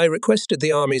 I requested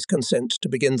the Army's consent to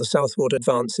begin the southward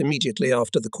advance immediately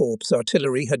after the Corps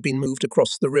artillery had been moved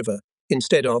across the river,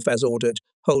 instead of, as ordered,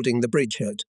 holding the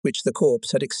bridgehead, which the Corps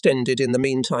had extended in the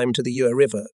meantime to the Ure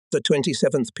River. The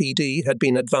 27th PD had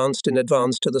been advanced in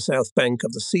advance to the south bank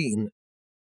of the Seine.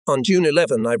 On June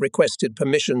 11, I requested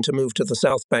permission to move to the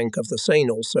south bank of the Seine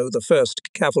also the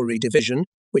 1st Cavalry Division,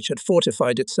 which had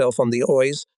fortified itself on the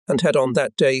Oise and had on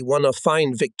that day won a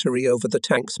fine victory over the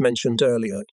tanks mentioned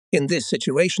earlier. In this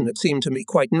situation, it seemed to me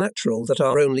quite natural that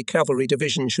our only cavalry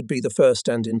division should be the first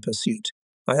and in pursuit.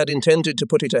 I had intended to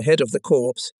put it ahead of the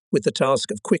Corps, with the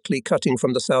task of quickly cutting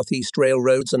from the southeast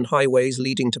railroads and highways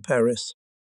leading to Paris.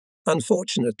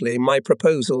 Unfortunately, my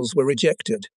proposals were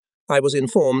rejected. I was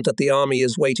informed that the army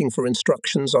is waiting for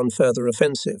instructions on further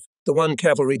offensive. The 1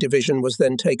 Cavalry Division was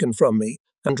then taken from me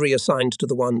and reassigned to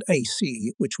the 1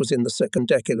 AC, which was in the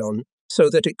 2nd Echelon, so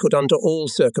that it could under all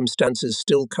circumstances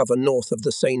still cover north of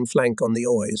the Seine flank on the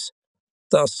Oise.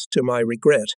 Thus, to my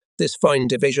regret, this fine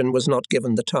division was not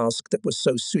given the task that was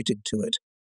so suited to it.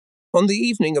 On the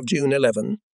evening of June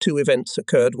 11, 2 events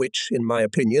occurred which, in my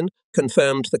opinion,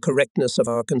 confirmed the correctness of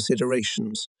our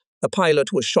considerations. A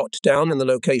pilot was shot down in the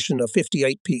location of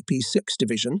 58 PP6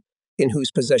 Division, in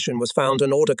whose possession was found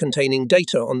an order containing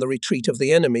data on the retreat of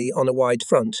the enemy on a wide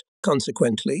front.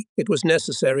 Consequently, it was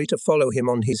necessary to follow him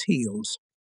on his heels.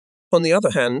 On the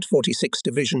other hand, 46th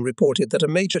Division reported that a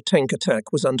major tank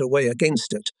attack was underway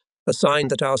against it, a sign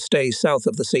that our stay south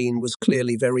of the Seine was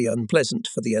clearly very unpleasant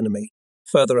for the enemy.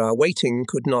 Further, our waiting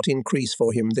could not increase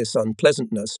for him this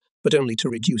unpleasantness, but only to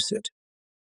reduce it.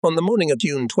 On the morning of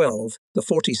June 12, the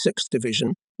 46th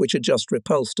Division, which had just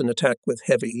repulsed an attack with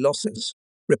heavy losses,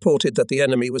 reported that the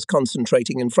enemy was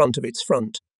concentrating in front of its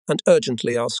front and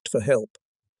urgently asked for help.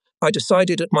 I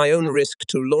decided at my own risk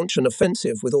to launch an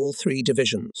offensive with all 3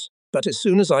 divisions, but as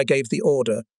soon as I gave the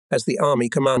order, as the army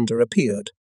commander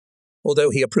appeared. Although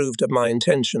he approved of my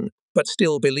intention, but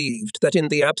still believed that in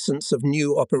the absence of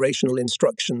new operational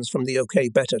instructions from the OK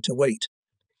better to wait.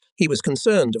 He was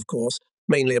concerned, of course,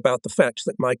 mainly about the fact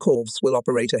that my corps will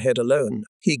operate ahead alone.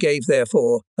 He gave,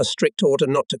 therefore, a strict order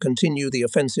not to continue the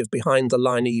offensive behind the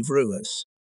line Yves-Ruas.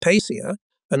 Pacia,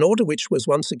 an order which was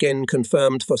once again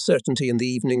confirmed for certainty in the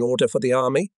evening order for the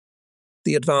army.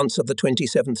 The advance of the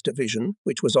 27th Division,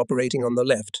 which was operating on the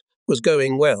left, was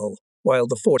going well, while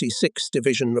the 46th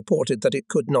Division reported that it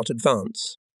could not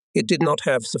advance. It did not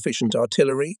have sufficient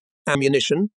artillery,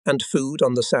 ammunition, and food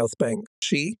on the south bank.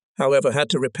 She, however, had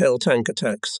to repel tank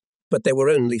attacks, but there were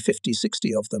only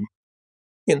 50-60 of them.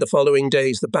 In the following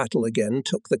days, the battle again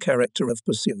took the character of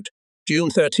pursuit. June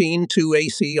 13, 2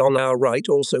 AC on our right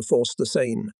also forced the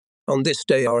Seine. On this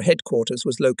day, our headquarters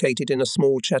was located in a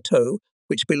small chateau,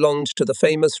 which belonged to the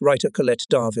famous writer Colette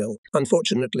d'Arville.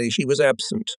 Unfortunately, she was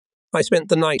absent. I spent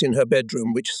the night in her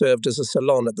bedroom, which served as a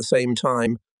salon at the same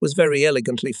time, was very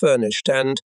elegantly furnished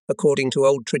and, according to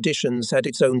old traditions, had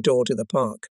its own door to the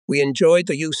park. We enjoyed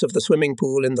the use of the swimming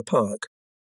pool in the park.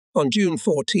 On June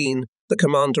 14, the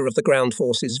commander of the ground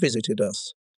forces visited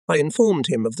us. I informed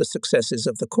him of the successes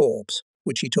of the corps,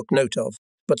 which he took note of,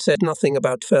 but said nothing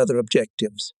about further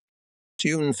objectives.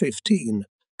 June 15,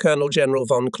 Colonel General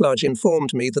von Kluge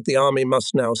informed me that the army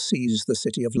must now seize the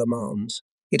city of Le Mans.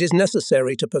 It is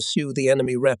necessary to pursue the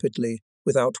enemy rapidly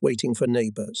without waiting for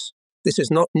neighbours. This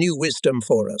is not new wisdom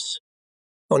for us.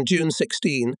 On June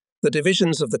 16, the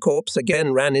divisions of the corps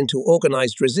again ran into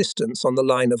organised resistance on the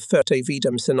line of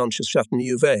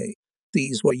Ferté-Vidame-Senonches-Chateauneuf.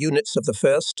 These were units of the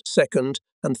 1st, 2nd,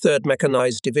 and 3rd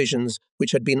Mechanized Divisions,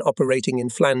 which had been operating in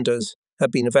Flanders, had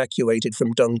been evacuated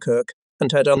from Dunkirk,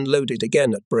 and had unloaded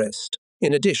again at Brest.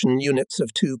 In addition, units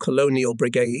of 2 colonial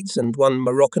brigades and 1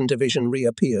 Moroccan division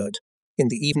reappeared. In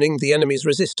the evening, the enemy's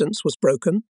resistance was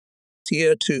broken.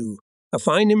 Tier 2. A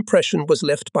fine impression was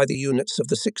left by the units of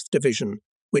the 6th Division,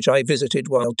 which I visited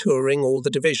while touring all the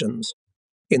divisions.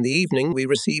 In the evening, we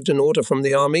received an order from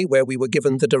the army where we were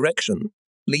given the direction: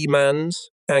 Le Mans,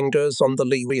 Angers on the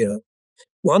lee rear.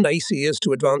 1 AC is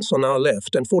to advance on our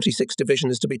left, and 46th Division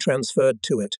is to be transferred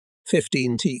to it.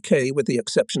 15 TK, with the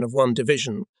exception of 1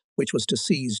 division, which was to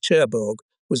seize Cherbourg,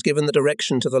 was given the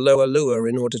direction to the lower Loire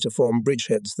in order to form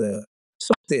bridgeheads there.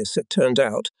 So this, it turned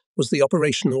out, was the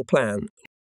operational plan.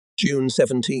 June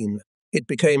 17. It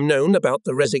became known about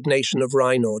the resignation of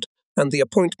Reynaud and the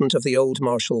appointment of the old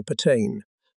Marshal Pétain.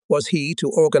 Was he to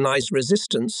organize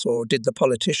resistance, or did the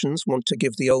politicians want to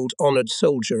give the old honored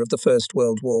soldier of the First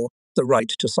World War the right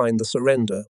to sign the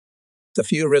surrender? The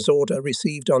Führer's order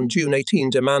received on June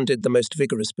 18 demanded the most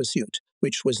vigorous pursuit,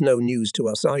 which was no news to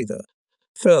us either.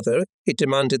 Further, it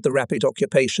demanded the rapid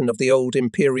occupation of the old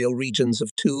imperial regions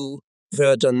of Toul,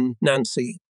 Verdun,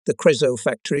 Nancy, the Creusot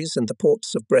factories and the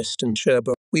ports of Brest and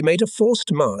Cherbourg. We made a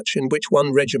forced march in which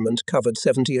one regiment covered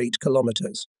 78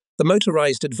 kilometers. The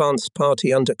motorized advance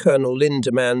party under Colonel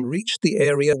Lindemann reached the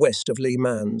area west of Le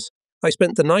Mans. I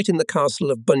spent the night in the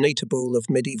castle of Bonnetable of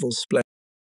medieval splendor.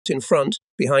 In front,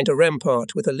 behind a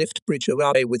rampart with a lift bridge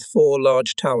away with 4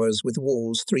 large towers with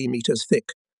walls 3 meters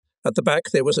thick. At the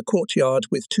back there was a courtyard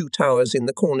with 2 towers in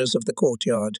the corners of the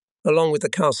courtyard, along with the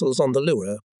castles on the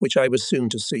Loire, which I was soon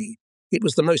to see. It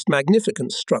was the most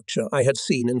magnificent structure I had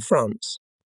seen in France.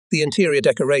 The interior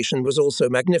decoration was also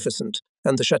magnificent,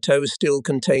 and the chateau still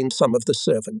contained some of the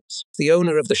servants. The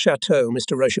owner of the chateau,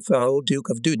 Mr. Rochefort, Duke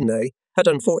of Dudnay, had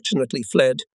unfortunately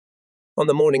fled. On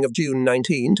the morning of June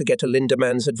 19, to get to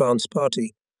Lindemann's advance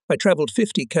party, I travelled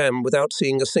 50 km without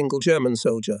seeing a single German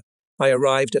soldier. I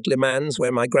arrived at Le Mans,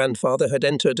 where my grandfather had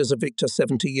entered as a victor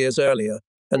 70 years earlier,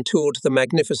 and toured the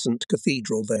magnificent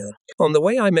cathedral there. On the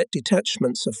way I met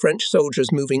detachments of French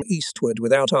soldiers moving eastward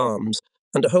without arms,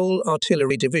 and a whole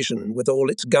artillery division with all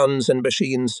its guns and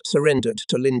machines surrendered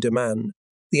to Lindemann.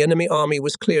 The enemy army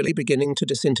was clearly beginning to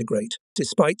disintegrate.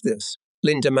 Despite this,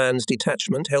 Lindemann's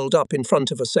detachment held up in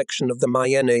front of a section of the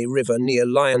Mayenne River near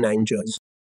Lionangers.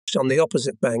 On the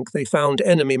opposite bank, they found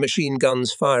enemy machine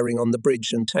guns firing on the bridge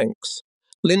and tanks.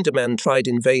 Lindemann tried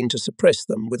in vain to suppress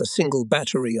them with a single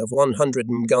battery of 100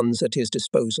 guns at his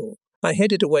disposal. I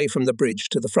headed away from the bridge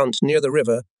to the front near the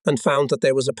river and found that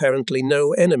there was apparently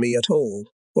no enemy at all,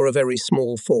 or a very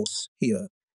small force here.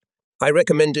 I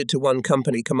recommended to one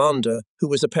company commander, who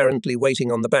was apparently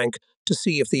waiting on the bank, to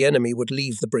see if the enemy would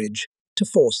leave the bridge, to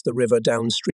force the river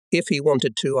downstream. If he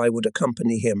wanted to, I would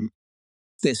accompany him.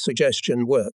 This suggestion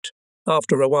worked.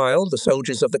 After a while, the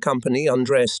soldiers of the company,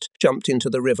 undressed, jumped into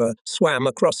the river, swam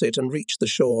across it and reached the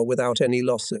shore without any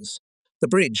losses. The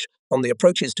bridge, on the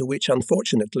approaches to which,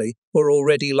 unfortunately, were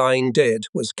already lying dead,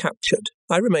 was captured.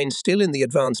 I remained still in the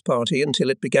advance party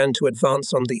until it began to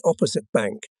advance on the opposite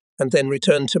bank, and then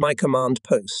returned to my command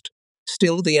post.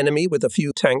 Still, the enemy, with a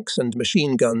few tanks and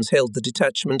machine guns, held the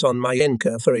detachment on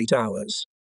Mayenka for 8 hours.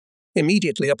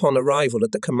 Immediately upon arrival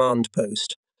at the command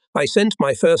post, I sent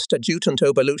my first adjutant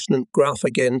Oberleutnant Graf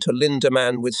again to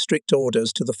Lindemann with strict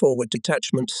orders to the forward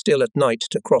detachment still at night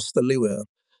to cross the Loire.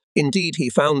 Indeed, he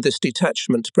found this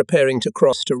detachment preparing to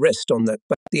cross to rest on that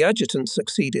bank. The adjutant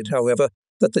succeeded, however,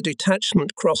 that the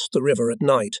detachment crossed the river at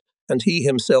night, and he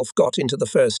himself got into the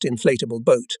first inflatable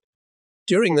boat.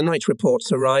 During the night,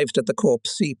 reports arrived at the Corps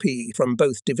CP from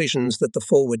both divisions that the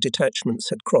forward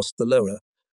detachments had crossed the Loire.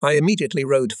 I immediately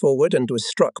rode forward and was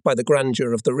struck by the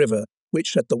grandeur of the river,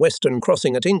 which at the western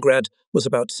crossing at Ingrad was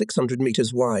about 600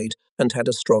 meters wide and had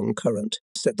a strong current.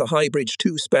 That the high bridge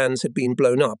 2 spans had been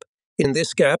blown up. In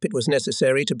this gap it was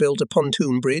necessary to build a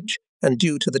pontoon bridge, and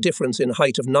due to the difference in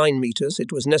height of 9 meters,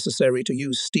 it was necessary to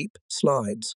use steep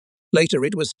slides. Later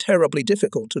it was terribly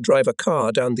difficult to drive a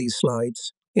car down these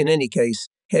slides. In any case,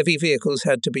 heavy vehicles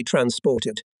had to be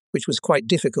transported, which was quite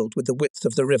difficult with the width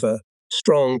of the river,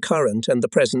 strong current, and the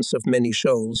presence of many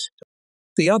shoals.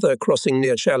 The other crossing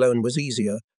near Chalon was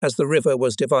easier, as the river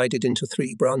was divided into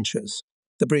 3 branches.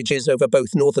 The bridges over both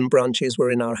northern branches were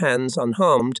in our hands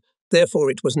unharmed, therefore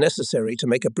it was necessary to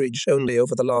make a bridge only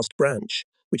over the last branch,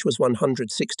 which was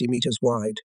 160 meters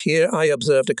wide. Here I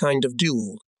observed a kind of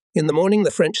duel. In the morning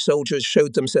the French soldiers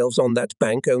showed themselves on that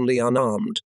bank only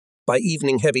unarmed. By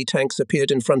evening heavy tanks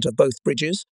appeared in front of both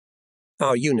bridges.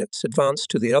 Our units, advanced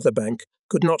to the other bank,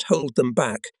 could not hold them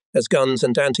back, as guns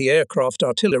and anti-aircraft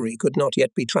artillery could not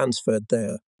yet be transferred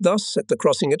there. Thus, at the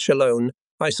crossing at Chalon,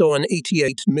 I saw an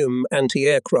 88 mm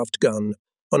anti-aircraft gun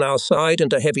on our side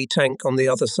and a heavy tank on the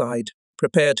other side,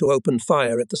 prepare to open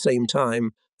fire at the same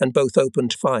time, and both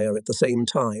opened fire at the same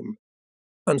time.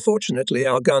 Unfortunately,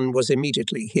 our gun was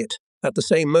immediately hit. At the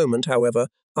same moment, however,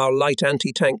 our light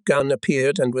anti-tank gun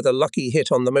appeared and with a lucky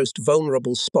hit on the most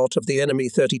vulnerable spot of the enemy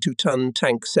 32-ton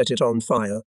tank set it on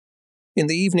fire. In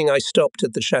the evening I stopped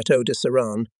at the Château de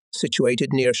Seran, situated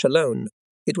near Chalon.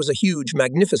 It was a huge,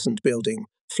 magnificent building,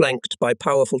 flanked by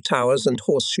powerful towers, and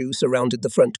horseshoes surrounded the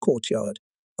front courtyard.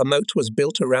 A moat was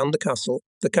built around the castle.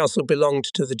 The castle belonged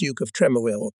to the Duke of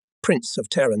Tremouille, Prince of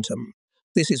Tarentum.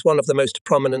 This is one of the most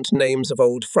prominent names of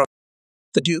old France.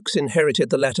 The dukes inherited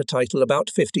the latter title about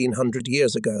 1500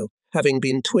 years ago, having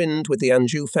been twinned with the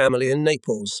Anjou family in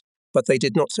Naples, but they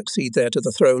did not succeed there to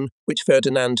the throne, which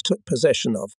Ferdinand took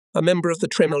possession of. A member of the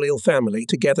Tremouille family,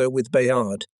 together with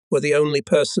Bayard, were the only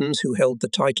persons who held the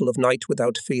title of knight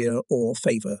without fear or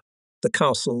favour. The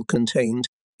castle contained,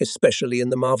 especially in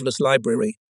the marvellous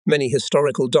library, many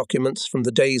historical documents from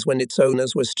the days when its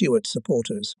owners were Stuart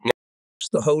supporters.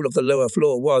 The whole of the lower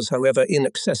floor was, however,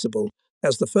 inaccessible,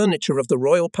 as the furniture of the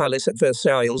royal palace at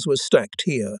Versailles was stacked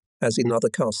here, as in other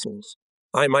castles.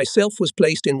 I myself was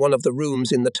placed in one of the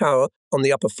rooms in the tower on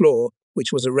the upper floor,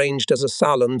 which was arranged as a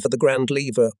salon for the Grand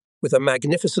Lever, with a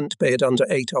magnificent bed under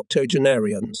 8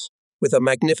 octogenarians, with a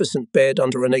magnificent bed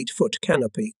under an 8-foot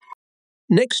canopy.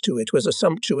 Next to it was a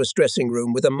sumptuous dressing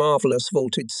room with a marvellous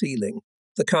vaulted ceiling.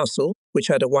 The castle, which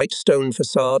had a white stone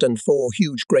facade and 4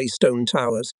 huge grey stone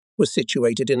towers, was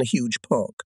situated in a huge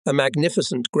park. A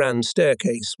magnificent grand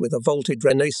staircase with a vaulted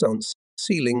Renaissance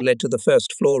ceiling led to the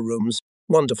first floor rooms,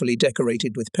 wonderfully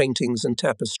decorated with paintings and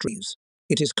tapestries.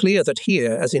 It is clear that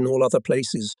here, as in all other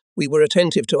places, we were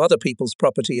attentive to other people's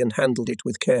property and handled it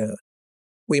with care.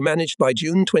 We managed by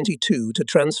June 22 to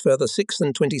transfer the 6th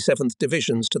and 27th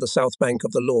Divisions to the south bank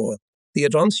of the Loire. The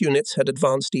advance units had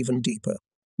advanced even deeper.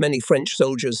 Many French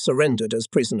soldiers surrendered as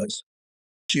prisoners.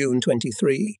 June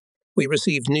 23. We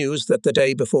received news that the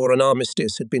day before an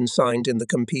armistice had been signed in the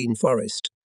Compiègne forest.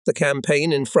 The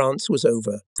campaign in France was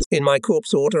over. In my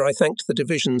corps order I thanked the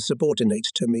divisions subordinate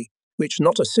to me, which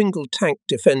not a single tank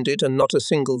defended and not a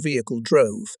single vehicle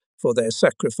drove, for their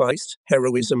sacrifice,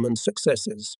 heroism and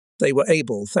successes. They were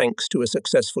able, thanks to a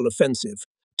successful offensive,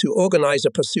 to organize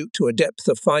a pursuit to a depth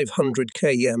of 500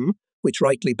 km, which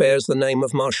rightly bears the name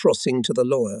of Marche-Rossing to the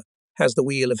Loire. Has the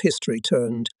wheel of history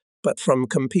turned? But from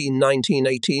Compiègne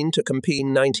 1918 to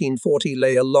Compiègne 1940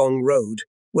 lay a long road.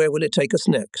 Where will it take us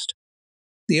next?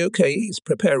 The OK is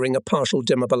preparing a partial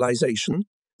demobilization.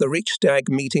 The Reichstag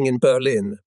meeting in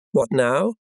Berlin. What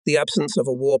now? The absence of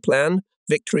a war plan,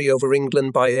 victory over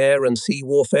England by air and sea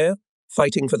warfare,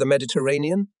 fighting for the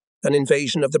Mediterranean, an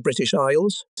invasion of the British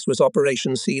Isles. Was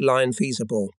Operation Sea Lion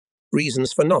feasible?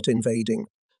 Reasons for not invading.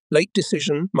 Late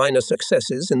decision, minor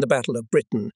successes in the Battle of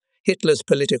Britain. Hitler's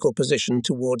political position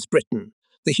towards Britain.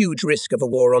 The huge risk of a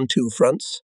war on 2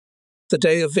 fronts. The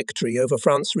day of victory over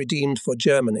France redeemed for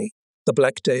Germany. The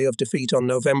black day of defeat on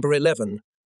November 11,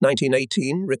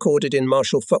 1918, recorded in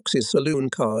Marshal Foch's saloon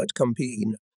car at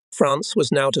Compiègne. France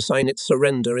was now to sign its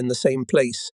surrender in the same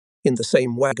place, in the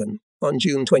same wagon. On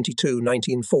June 22,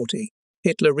 1940,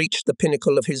 Hitler reached the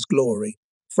pinnacle of his glory.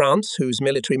 France, whose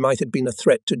military might had been a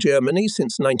threat to Germany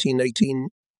since 1918,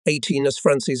 as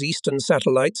France's eastern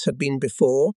satellites had been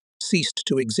before, ceased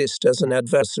to exist as an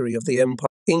adversary of the empire.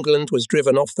 England was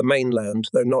driven off the mainland,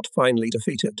 though not finally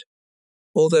defeated.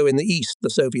 Although in the east the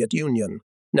Soviet Union,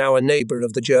 now a neighbour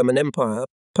of the German Empire,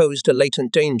 posed a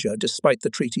latent danger despite the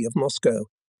Treaty of Moscow,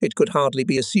 it could hardly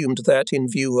be assumed that, in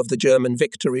view of the German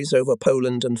victories over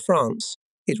Poland and France,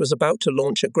 it was about to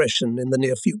launch aggression in the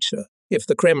near future. If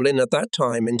the Kremlin at that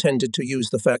time intended to use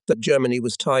the fact that Germany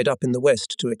was tied up in the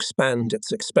West to expand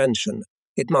its expansion,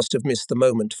 it must have missed the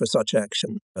moment for such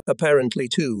action. Apparently,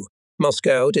 too,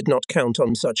 Moscow did not count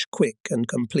on such quick and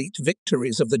complete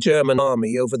victories of the German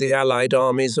army over the Allied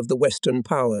armies of the Western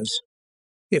powers.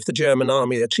 If the German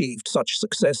army achieved such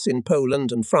success in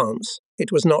Poland and France,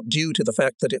 it was not due to the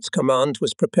fact that its command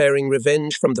was preparing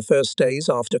revenge from the first days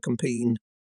after Compiègne.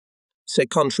 So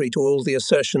contrary to all the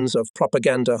assertions of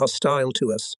propaganda hostile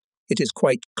to us, it is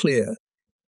quite clear,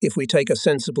 if we take a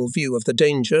sensible view of the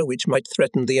danger which might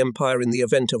threaten the empire in the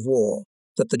event of war,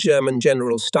 that the German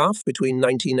General Staff between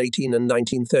 1918 and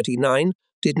 1939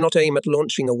 did not aim at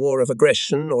launching a war of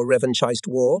aggression or revanchist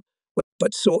war,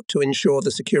 but sought to ensure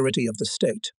the security of the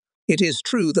state. It is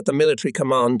true that the military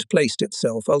command placed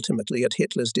itself ultimately at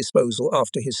Hitler's disposal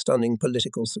after his stunning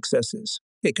political successes.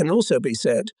 It can also be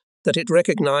said that it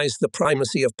recognized the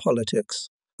primacy of politics,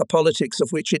 a politics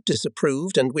of which it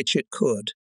disapproved and which it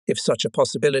could, if such a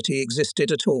possibility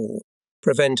existed at all,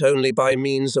 prevent only by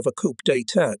means of a coup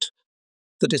d'état.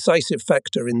 The decisive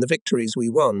factor in the victories we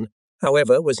won,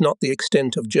 however, was not the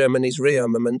extent of Germany's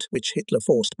rearmament, which Hitler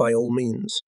forced by all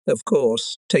means. Of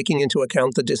course, taking into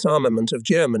account the disarmament of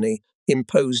Germany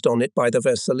imposed on it by the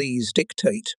Versailles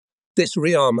Dictate, this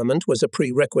rearmament was a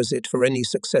prerequisite for any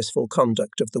successful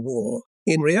conduct of the war.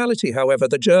 In reality, however,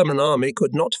 the German army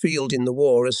could not field in the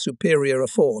war as superior a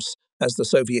force as the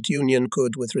Soviet Union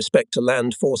could with respect to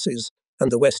land forces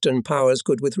and the Western powers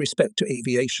could with respect to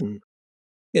aviation.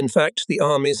 In fact, the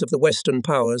armies of the Western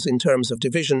powers in terms of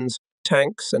divisions,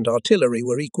 tanks and artillery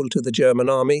were equal to the German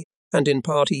army and in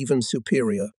part even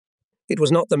superior. It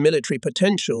was not the military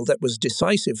potential that was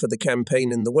decisive for the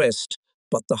campaign in the West,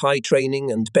 but the high training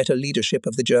and better leadership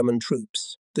of the German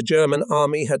troops. The German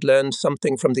army had learned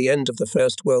something from the end of the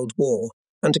First World War,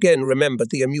 and again remembered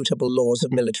the immutable laws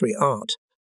of military art.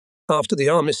 After the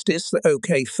armistice, the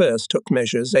OK first took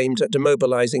measures aimed at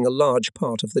demobilizing a large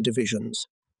part of the divisions.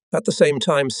 At the same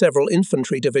time, several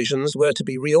infantry divisions were to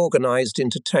be reorganized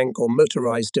into tank or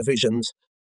motorized divisions.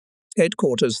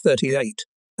 Headquarters 38,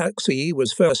 Axi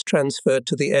was first transferred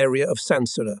to the area of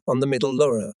Sancerre on the Middle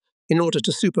Loire. in order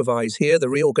to supervise here the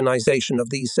reorganization of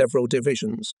these several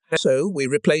divisions. So we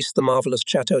replaced the marvelous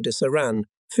Chateau de Saran,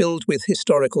 filled with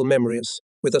historical memories,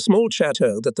 with a small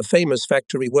chateau that the famous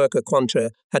factory worker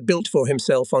Cointre had built for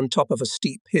himself on top of a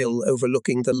steep hill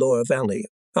overlooking the Loire Valley.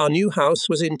 Our new house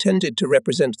was intended to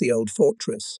represent the old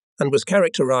fortress, and was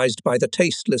characterized by the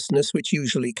tastelessness which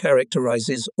usually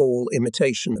characterizes all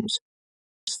imitations.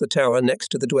 The tower next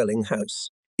to the dwelling house,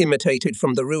 imitated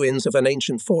from the ruins of an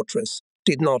ancient fortress,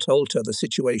 did not alter the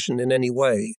situation in any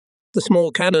way. The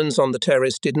small cannons on the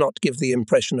terrace did not give the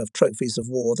impression of trophies of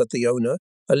war that the owner,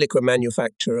 a liquor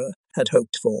manufacturer, had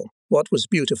hoped for. What was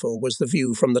beautiful was the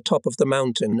view from the top of the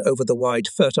mountain over the wide,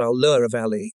 fertile Loire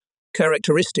Valley.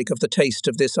 Characteristic of the taste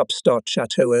of this upstart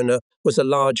chateau owner was a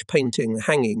large painting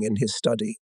hanging in his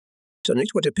study. On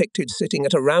it were depicted sitting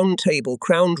at a round table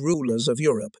crowned rulers of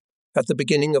Europe. At the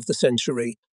beginning of the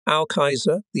century, our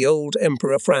Kaiser, the old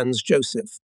Emperor Franz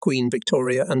Joseph, Queen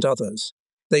Victoria, and others.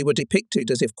 They were depicted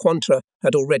as if Cointre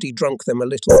had already drunk them a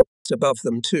little. Above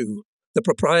them, too, the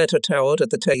proprietor towered at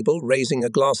the table, raising a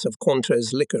glass of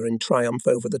Cointre's liquor in triumph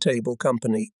over the table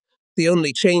company. The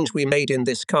only change we made in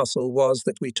this castle was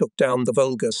that we took down the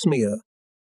vulgar smear.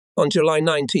 On July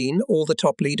 19, all the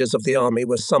top leaders of the army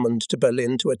were summoned to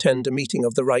Berlin to attend a meeting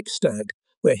of the Reichstag,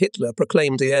 where Hitler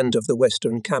proclaimed the end of the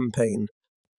Western campaign.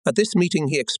 At this meeting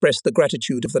he expressed the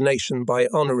gratitude of the nation by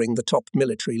honoring the top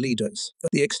military leaders.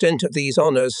 The extent of these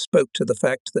honors spoke to the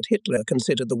fact that Hitler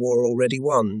considered the war already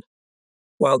won.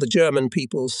 While the German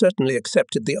people certainly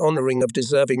accepted the honoring of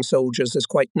deserving soldiers as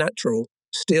quite natural,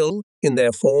 still, in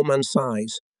their form and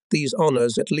size, these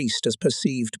honors, at least as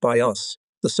perceived by us,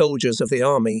 the soldiers of the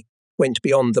army, went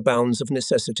beyond the bounds of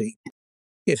necessity.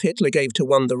 If Hitler gave to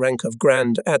one the rank of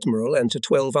Grand Admiral and to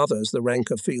 12 others the rank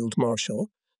of Field Marshal,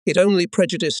 it only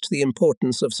prejudiced the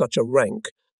importance of such a rank,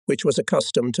 which was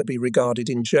accustomed to be regarded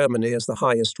in Germany as the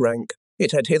highest rank.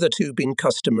 It had hitherto been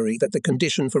customary that the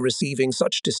condition for receiving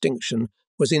such distinction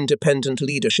was independent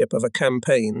leadership of a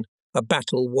campaign, a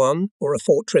battle won, or a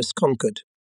fortress conquered.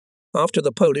 After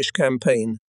the Polish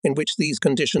campaign, in which these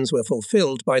conditions were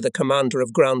fulfilled by the commander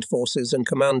of ground forces and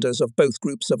commanders of both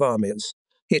groups of armies,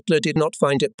 Hitler did not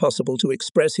find it possible to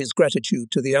express his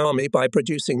gratitude to the army by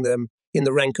producing them in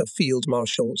the rank of field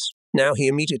marshals. Now he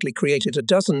immediately created a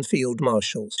dozen field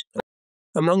marshals.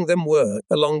 Among them were,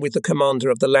 along with the commander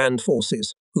of the land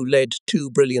forces, who led 2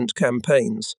 brilliant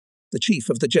campaigns, the chief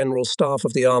of the general staff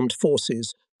of the armed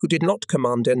forces, who did not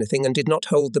command anything and did not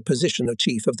hold the position of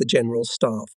chief of the general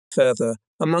staff. Further,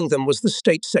 among them was the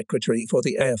state secretary for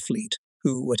the air fleet,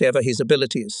 who, whatever his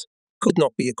abilities, could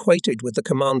not be equated with the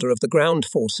commander of the ground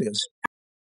forces.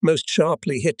 Most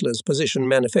sharply, Hitler's position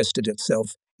manifested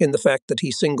itself in the fact that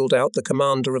he singled out the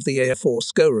commander of the Air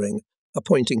Force Goering,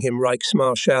 appointing him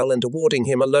Reichsmarschall and awarding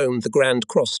him alone the Grand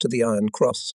Cross to the Iron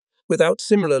Cross, without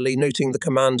similarly noting the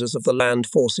commanders of the land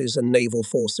forces and naval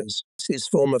forces. His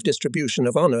form of distribution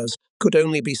of honours could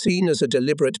only be seen as a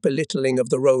deliberate belittling of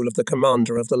the role of the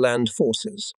commander of the land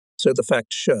forces. So the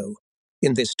facts show.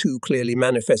 In this too clearly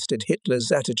manifested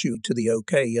Hitler's attitude to the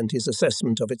OK and his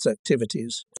assessment of its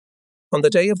activities. On the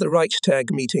day of the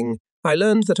Reichstag meeting, I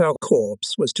learned that our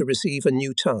corps was to receive a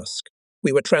new task.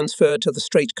 We were transferred to the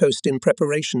Strait Coast in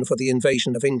preparation for the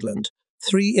invasion of England.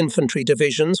 3 infantry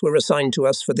divisions were assigned to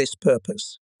us for this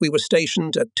purpose. We were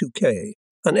stationed at Touquet,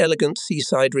 an elegant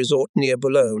seaside resort near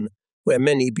Boulogne, where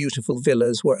many beautiful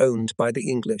villas were owned by the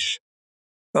English.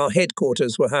 Our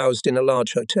headquarters were housed in a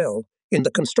large hotel, in the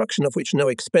construction of which no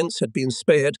expense had been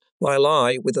spared, while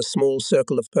I, with a small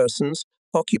circle of persons,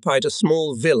 occupied a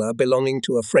small villa belonging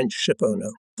to a French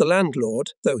shipowner. The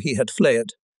landlord, though he had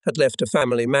fled, had left a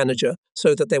family manager,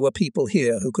 so that there were people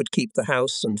here who could keep the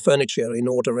house and furniture in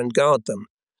order and guard them.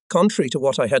 Contrary to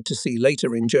what I had to see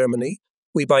later in Germany,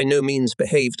 we by no means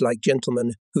behaved like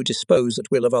gentlemen who dispose at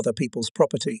will of other people's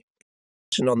property.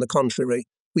 On the contrary,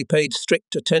 we paid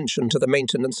strict attention to the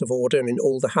maintenance of order in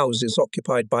all the houses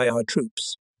occupied by our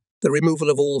troops. The removal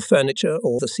of all furniture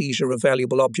or the seizure of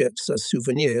valuable objects as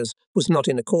souvenirs was not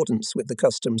in accordance with the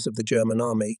customs of the German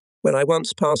army. When I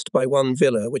once passed by one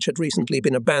villa which had recently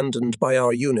been abandoned by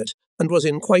our unit and was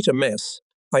in quite a mess,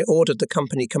 I ordered the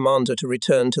company commander to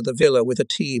return to the villa with a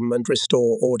team and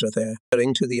restore order there,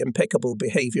 owing to the impeccable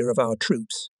behavior of our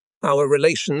troops. Our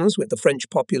relations with the French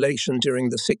population during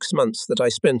the 6 months that I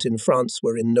spent in France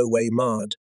were in no way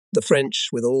marred. The French,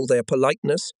 with all their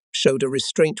politeness, showed a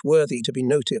restraint worthy to be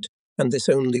noted, and this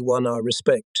only won our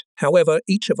respect. However,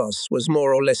 each of us was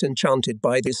more or less enchanted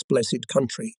by this blessed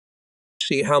country.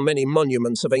 See how many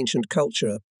monuments of ancient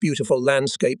culture, beautiful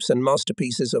landscapes and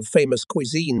masterpieces of famous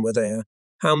cuisine were there.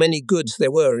 How many goods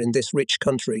there were in this rich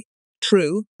country.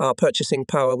 True, our purchasing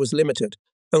power was limited,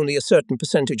 Only a certain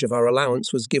percentage of our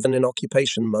allowance was given in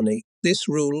occupation money. This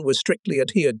rule was strictly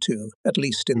adhered to, at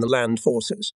least in the land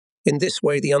forces. In this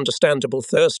way, the understandable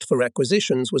thirst for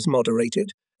acquisitions was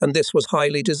moderated, and this was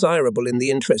highly desirable in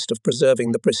the interest of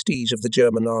preserving the prestige of the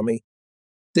German army.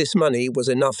 This money was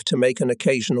enough to make an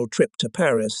occasional trip to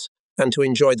Paris, and to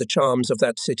enjoy the charms of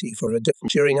that city for a day.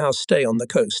 During our stay on the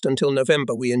coast until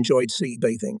November, we enjoyed sea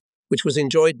bathing, which was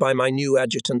enjoyed by my new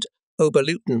adjutant,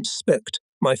 Oberleutnant Specht,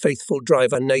 my faithful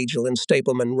driver Nigel, and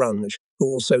stableman Runge, who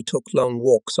also took long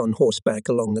walks on horseback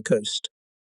along the coast.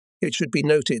 It should be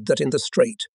noted that in the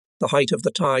strait, the height of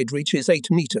the tide reaches 8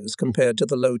 meters compared to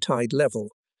the low tide level.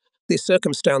 This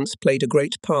circumstance played a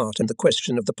great part in the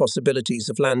question of the possibilities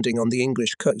of landing on the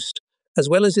English coast, as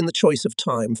well as in the choice of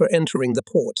time for entering the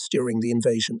ports during the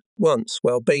invasion. Once,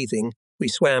 while bathing, we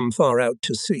swam far out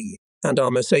to sea, and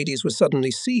our Mercedes was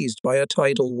suddenly seized by a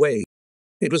tidal wave.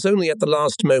 It was only at the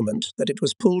last moment that it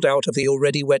was pulled out of the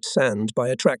already wet sand by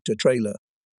a tractor-trailer,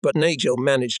 but Nigel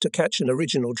managed to catch an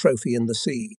original trophy in the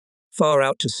sea. Far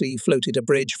out to sea floated a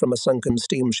bridge from a sunken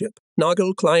steamship.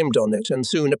 Nigel climbed on it and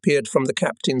soon appeared from the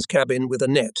captain's cabin with a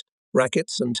net,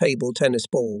 rackets and table tennis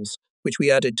balls, which we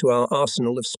added to our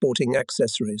arsenal of sporting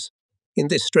accessories. In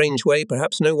this strange way,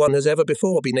 perhaps no one has ever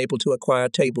before been able to acquire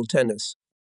table tennis.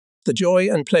 The joy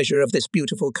and pleasure of this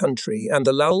beautiful country and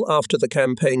the lull after the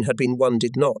campaign had been won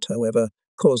did not, however,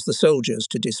 cause the soldiers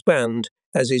to disband,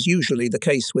 as is usually the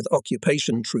case with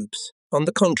occupation troops. On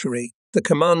the contrary, the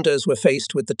commanders were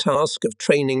faced with the task of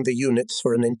training the units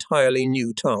for an entirely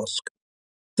new task.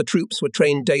 The troops were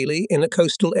trained daily in a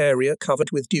coastal area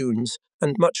covered with dunes,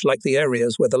 and much like the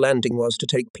areas where the landing was to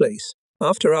take place.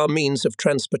 After our means of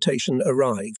transportation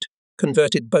arrived,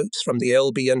 converted boats from the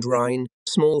Elbe and Rhine,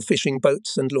 small fishing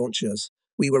boats and launchers,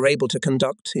 we were able to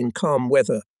conduct in calm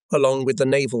weather, along with the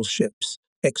naval ships,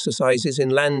 exercises in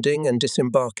landing and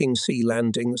disembarking sea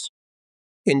landings.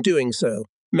 In doing so,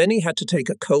 many had to take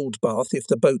a cold bath if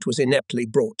the boat was ineptly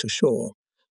brought to shore.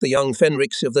 The young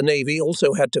Fenricks of the Navy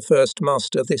also had to first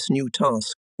master this new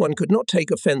task. One could not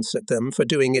take offence at them for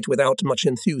doing it without much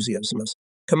enthusiasm.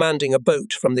 Commanding a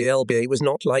boat from the Elbe was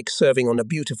not like serving on a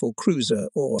beautiful cruiser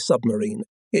or submarine.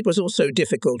 It was also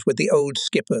difficult with the old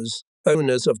skippers,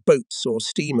 owners of boats or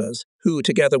steamers, who,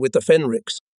 together with the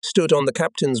Fenricks, stood on the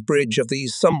captain's bridge of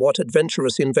these somewhat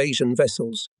adventurous invasion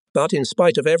vessels. But in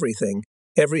spite of everything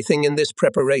in this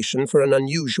preparation for an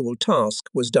unusual task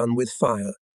was done with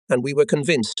fire, and we were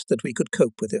convinced that we could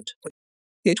cope with it.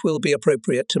 It will be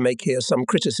appropriate to make here some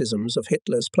criticisms of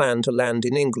Hitler's plan to land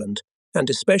in England, and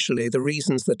especially the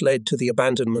reasons that led to the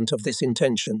abandonment of this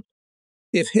intention.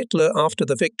 If Hitler, after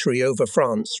the victory over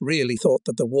France, really thought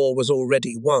that the war was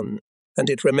already won, and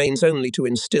it remains only to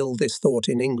instill this thought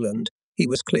in England, he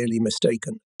was clearly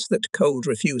mistaken. That cold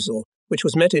refusal, which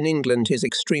was met in England his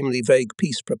extremely vague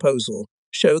peace proposal,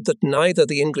 showed that neither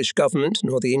the English government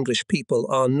nor the English people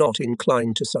are not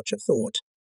inclined to such a thought.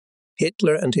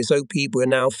 Hitler and his OP were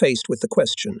now faced with the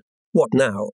question, what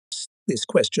now? This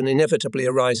question inevitably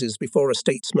arises before a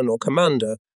statesman or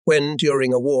commander when,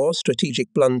 during a war,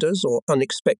 strategic blunders or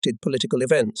unexpected political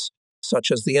events,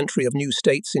 such as the entry of new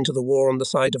states into the war on the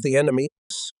side of the enemy,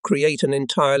 create an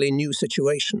entirely new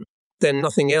situation. Then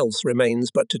nothing else remains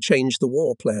but to change the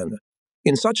war plan.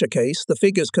 In such a case, the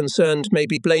figures concerned may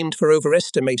be blamed for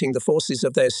overestimating the forces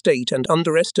of their state and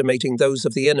underestimating those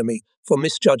of the enemy for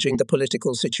misjudging the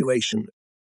political situation.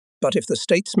 But if the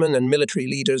statesmen and military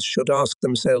leaders should ask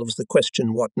themselves the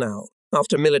question, what now?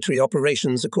 After military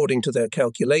operations according to their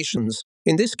calculations,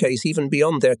 in this case even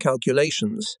beyond their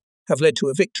calculations, have led to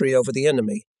a victory over the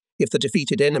enemy, if the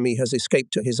defeated enemy has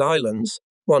escaped to his islands,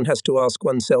 one has to ask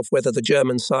oneself whether the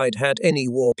German side had any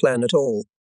war plan at all.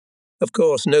 Of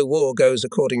course, no war goes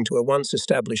according to a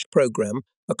once-established program,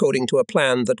 according to a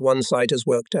plan that one side has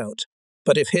worked out.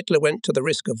 But if Hitler went to the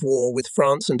risk of war with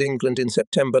France and England in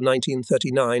September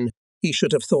 1939, he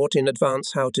should have thought in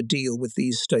advance how to deal with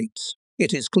these states.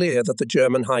 It is clear that the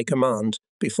German High Command,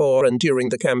 before and during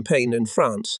the campaign in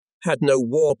France, had no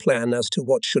war plan as to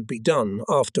what should be done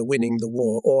after winning the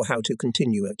war or how to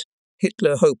continue it.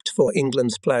 Hitler hoped for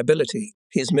England's pliability.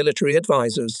 His military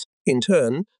advisers, in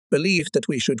turn, believed that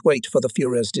we should wait for the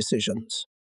Führer's decisions.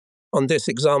 On this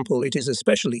example, it is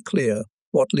especially clear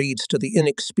what leads to the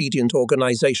inexpedient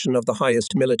organization of the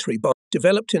highest military body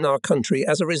developed in our country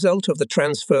as a result of the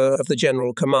transfer of the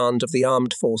general command of the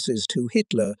armed forces to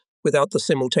Hitler without the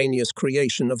simultaneous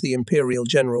creation of the Imperial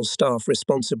General Staff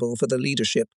responsible for the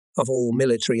leadership of all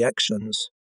military actions.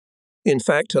 In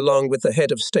fact, along with the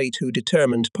head of state who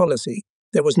determined policy,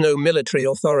 there was no military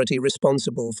authority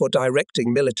responsible for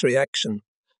directing military action.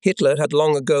 Hitler had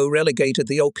long ago relegated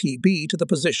the OPB to the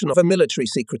position of a military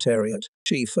secretariat.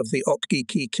 Chief of the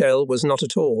OKGK was not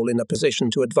at all in a position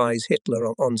to advise Hitler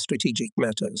on strategic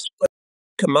matters.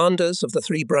 Commanders of the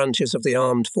three branches of the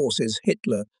armed forces,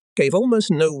 Hitler gave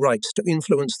almost no rights to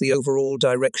influence the overall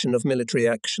direction of military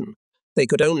action. They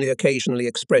could only occasionally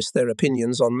express their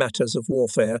opinions on matters of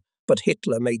warfare, but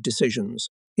Hitler made decisions,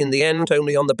 in the end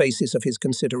only on the basis of his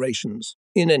considerations.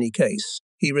 In any case,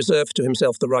 he reserved to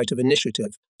himself the right of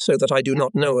initiative, so that I do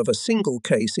not know of a single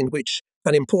case in which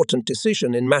an important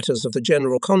decision in matters of the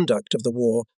general conduct of the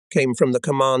war came from the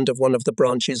command of one of the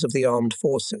branches of the armed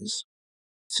forces.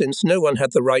 Since no one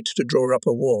had the right to draw up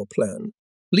a war plan,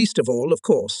 least of all, of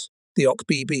course, the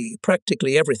OKBB,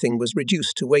 practically everything was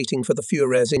reduced to waiting for the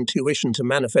Führer's intuition to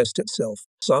manifest itself.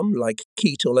 Some, like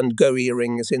Keitel and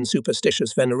Goering's in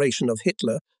superstitious veneration of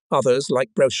Hitler, others, like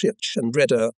Brauchitsch and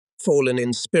Redder, fallen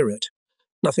in spirit.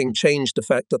 Nothing changed the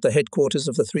fact that the headquarters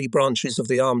of the three branches of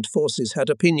the armed forces had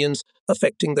opinions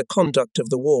affecting the conduct of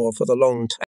the war for the long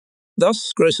term.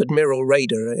 Thus, Gross Admiral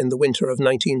Raeder, in the winter of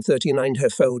 1939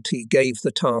 FOT, gave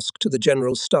the task to the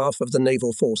General Staff of the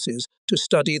Naval Forces to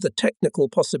study the technical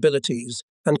possibilities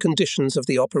and conditions of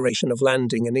the operation of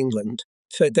landing in England.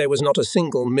 For there was not a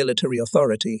single military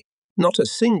authority, not a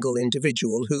single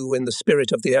individual who, in the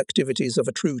spirit of the activities of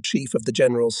a true Chief of the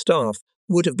General Staff,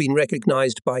 would have been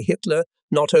recognized by Hitler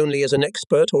not only as an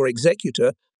expert or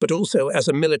executor, but also as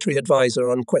a military advisor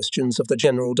on questions of the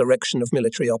general direction of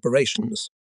military operations.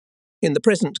 In the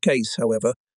present case,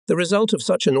 however, the result of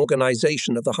such an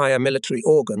organization of the higher military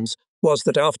organs was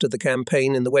that after the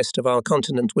campaign in the west of our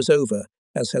continent was over,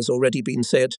 as has already been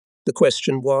said, the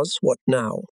question was, what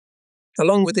now?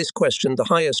 Along with this question, the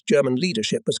highest German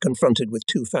leadership was confronted with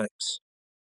two facts.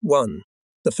 1.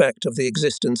 The fact of the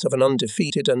existence of an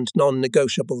undefeated and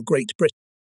non-negotiable Great Britain.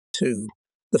 2.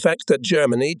 The fact that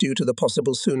Germany, due to the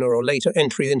possible sooner or later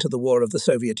entry into the war of the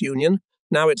Soviet Union,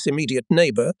 now its immediate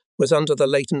neighbour, was under the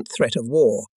latent threat of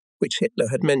war, which Hitler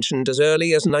had mentioned as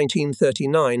early as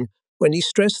 1939, when he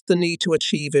stressed the need to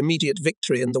achieve immediate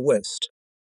victory in the West.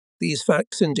 These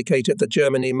facts indicated that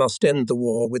Germany must end the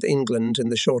war with England in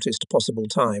the shortest possible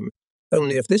time.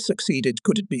 Only if this succeeded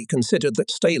could it be considered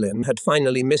that Stalin had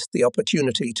finally missed the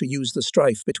opportunity to use the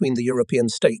strife between the European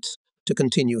states to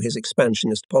continue his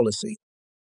expansionist policy.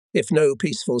 If no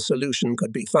peaceful solution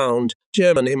could be found,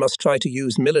 Germany must try to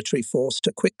use military force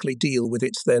to quickly deal with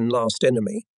its then last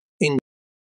enemy.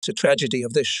 The tragedy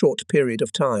of this short period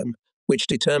of time, which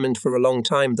determined for a long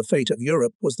time the fate of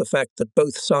Europe, was the fact that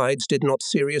both sides did not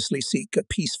seriously seek a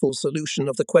peaceful solution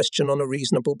of the question on a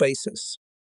reasonable basis.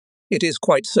 It is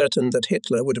quite certain that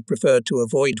Hitler would have preferred to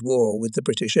avoid war with the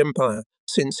British Empire,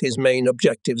 since his main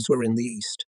objectives were in the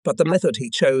East. But the method he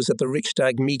chose at the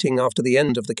Riksdag meeting after the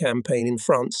end of the campaign in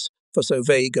France for so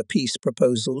vague a peace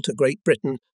proposal to Great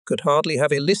Britain could hardly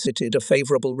have elicited a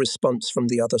favourable response from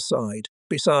the other side.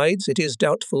 Besides, it is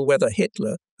doubtful whether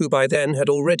Hitler, who by then had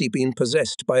already been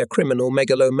possessed by a criminal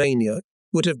megalomania,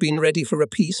 would have been ready for a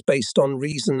peace based on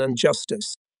reason and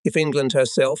justice if England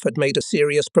herself had made a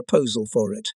serious proposal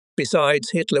for it.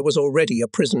 Besides, Hitler was already a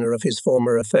prisoner of his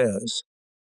former affairs.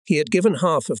 He had given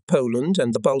half of Poland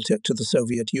and the Baltic to the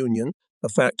Soviet Union, a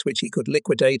fact which he could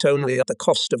liquidate only at the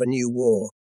cost of a new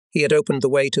war. He had opened the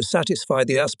way to satisfy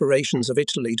the aspirations of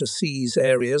Italy to seize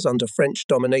areas under French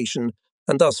domination,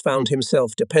 and thus found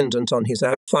himself dependent on his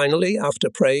Finally, after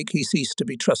Prague, he ceased to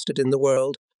be trusted in the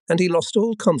world, and he lost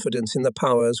all confidence in the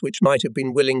powers which might have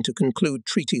been willing to conclude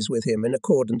treaties with him in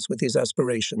accordance with his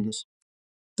aspirations.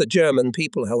 The German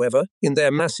people, however, in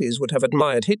their masses would have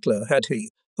admired Hitler had he,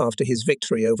 after his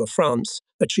victory over France,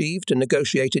 achieved a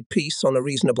negotiated peace on a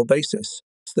reasonable basis.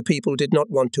 The people did not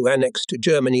want to annex to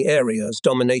Germany areas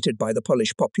dominated by the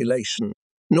Polish population,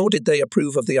 nor did they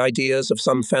approve of the ideas of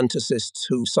some fantasists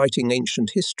who, citing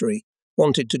ancient history,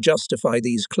 wanted to justify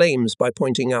these claims by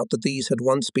pointing out that these had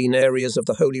once been areas of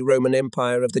the Holy Roman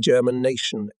Empire of the German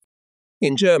nation.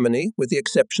 In Germany, with the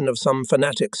exception of some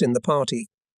fanatics in the party,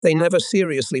 they never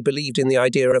seriously believed in the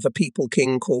idea of a people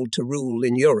king called to rule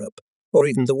in Europe, or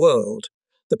even the world.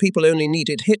 The people only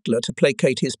needed Hitler to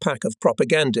placate his pack of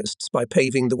propagandists by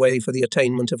paving the way for the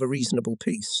attainment of a reasonable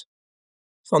peace.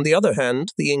 On the other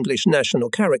hand, the English national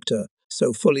character,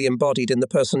 so fully embodied in the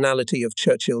personality of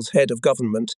Churchill's head of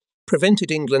government,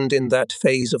 prevented England in that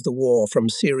phase of the war from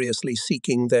seriously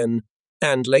seeking then,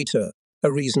 and later,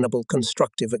 a reasonable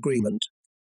constructive agreement.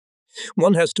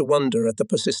 One has to wonder at the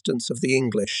persistence of the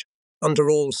English, under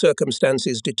all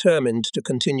circumstances determined to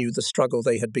continue the struggle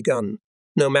they had begun,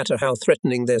 no matter how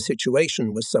threatening their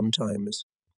situation was sometimes.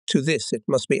 To this it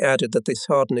must be added that this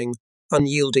hardening,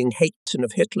 unyielding hate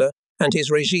of Hitler and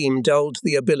his regime dulled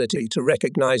the ability to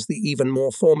recognize the even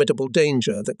more formidable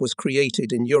danger that was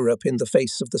created in Europe in the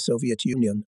face of the Soviet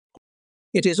Union.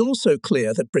 It is also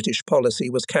clear that British policy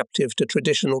was captive to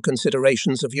traditional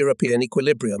considerations of European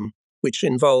equilibrium, which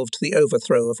involved the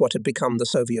overthrow of what had become the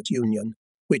Soviet Union,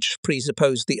 which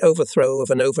presupposed the overthrow of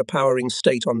an overpowering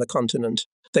state on the continent.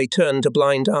 They turned a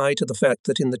blind eye to the fact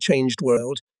that in the changed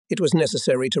world, it was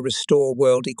necessary to restore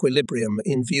world equilibrium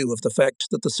in view of the fact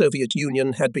that the Soviet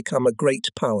Union had become a great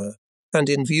power, and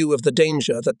in view of the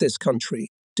danger that this country,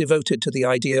 devoted to the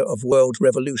idea of world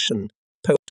revolution,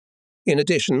 posed. In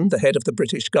addition, the head of the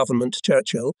British government,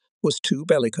 Churchill, was too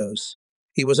bellicose.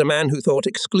 He was a man who thought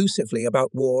exclusively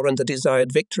about war and the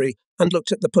desired victory, and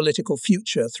looked at the political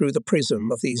future through the prism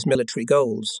of these military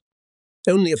goals.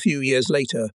 Only a few years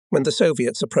later, when the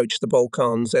Soviets approached the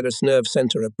Balkans as a nerve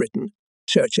centre of Britain,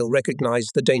 Churchill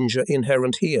recognized the danger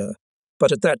inherent here.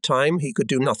 But at that time, he could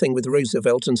do nothing with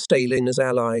Roosevelt and Stalin as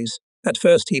allies. At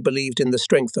first, he believed in the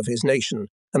strength of his nation,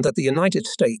 and that the United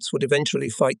States would eventually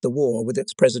fight the war with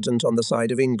its president on the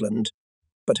side of England.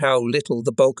 But how little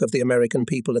the bulk of the American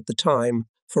people at the time,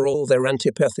 for all their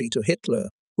antipathy to Hitler,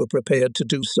 were prepared to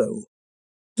do so.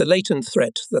 The latent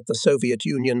threat that the Soviet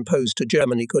Union posed to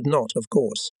Germany could not, of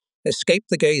course, escape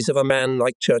the gaze of a man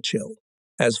like Churchill.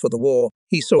 As for the war,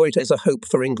 he saw it as a hope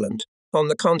for England. On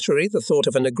the contrary, the thought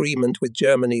of an agreement with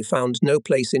Germany found no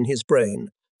place in his brain,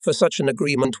 for such an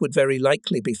agreement would very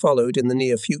likely be followed in the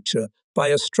near future by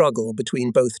a struggle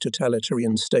between both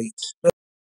totalitarian states.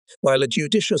 While a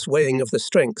judicious weighing of the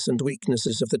strengths and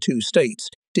weaknesses of the two states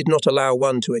did not allow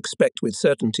one to expect with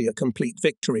certainty a complete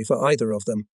victory for either of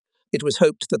them, it was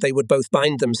hoped that they would both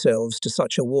bind themselves to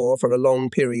such a war for a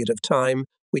long period of time,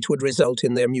 which would result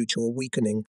in their mutual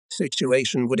weakening.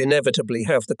 Situation would inevitably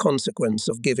have the consequence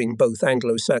of giving both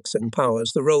Anglo-Saxon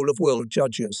powers the role of world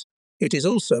judges. It is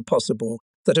also possible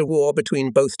that a war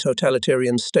between both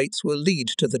totalitarian states will lead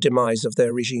to the demise of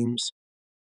their regimes.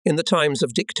 In the times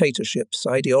of dictatorships,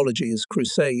 ideologies,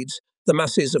 crusades, the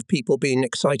masses of people being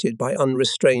excited by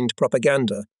unrestrained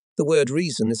propaganda, the word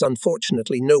reason is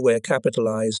unfortunately nowhere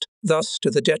capitalized, thus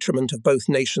to the detriment of both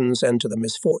nations and to the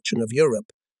misfortune of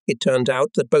Europe. It turned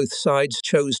out that both sides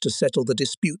chose to settle the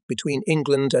dispute between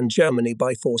England and Germany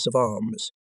by force of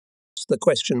arms. The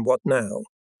question, what now,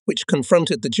 which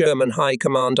confronted the German High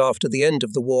Command after the end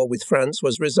of the war with France,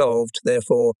 was resolved,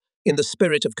 therefore, in the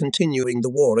spirit of continuing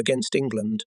the war against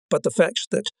England. But the fact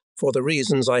that, for the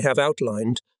reasons I have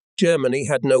outlined, Germany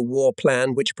had no war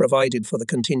plan which provided for the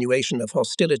continuation of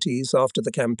hostilities after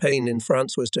the campaign in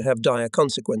France was to have dire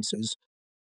consequences.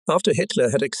 After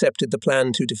Hitler had accepted the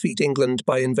plan to defeat England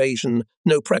by invasion,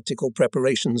 no practical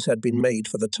preparations had been made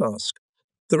for the task.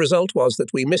 The result was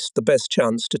that we missed the best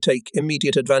chance to take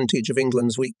immediate advantage of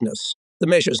England's weakness. The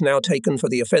measures now taken for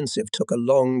the offensive took a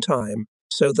long time,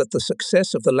 so that the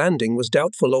success of the landing was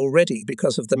doubtful already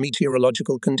because of the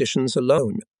meteorological conditions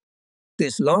alone.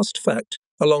 This last fact,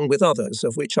 along with others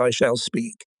of which I shall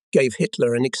speak, gave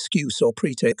Hitler an excuse or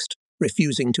pretext,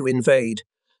 refusing to invade,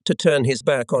 to turn his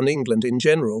back on England in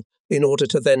general, in order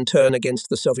to then turn against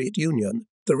the Soviet Union.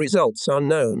 The results are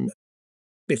known.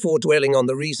 Before dwelling on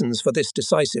the reasons for this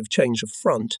decisive change of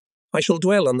front, I shall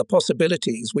dwell on the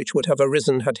possibilities which would have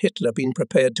arisen had Hitler been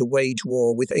prepared to wage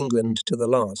war with England to the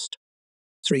last.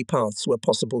 3 paths were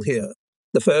possible here.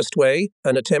 The first way,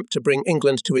 an attempt to bring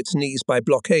England to its knees by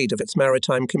blockade of its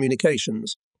maritime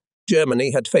communications.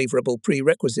 Germany had favourable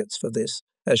prerequisites for this,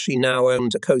 as she now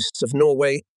owned the coasts of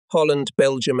Norway, Holland,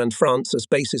 Belgium and France as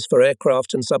bases for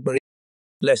aircraft and submarines.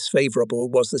 Less favourable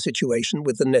was the situation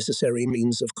with the necessary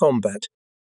means of combat.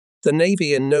 The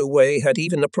Navy in no way had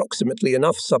even approximately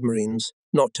enough submarines,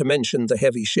 not to mention the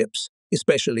heavy ships,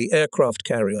 especially aircraft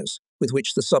carriers, with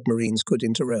which the submarines could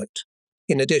interact.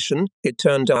 In addition, it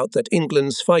turned out that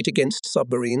England's fight against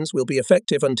submarines will be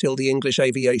effective until the English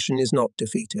aviation is not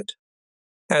defeated.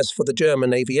 As for the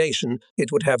German aviation, it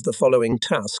would have the following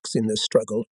tasks in this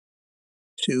struggle.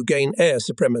 To gain air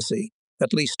supremacy,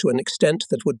 at least to an extent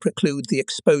that would preclude the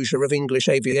exposure of English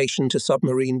aviation to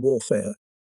submarine warfare.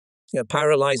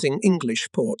 Paralyzing English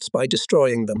ports by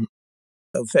destroying them.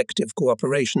 Effective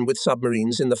cooperation with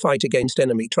submarines in the fight against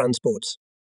enemy transports.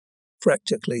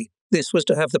 Practically, this was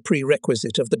to have the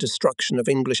prerequisite of the destruction of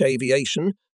English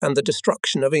aviation and the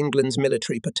destruction of England's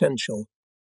military potential.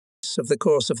 The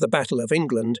course of the Battle of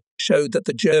England showed that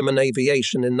the German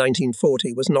aviation in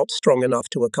 1940 was not strong enough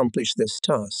to accomplish this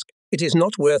task. It is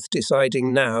not worth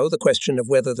deciding now the question of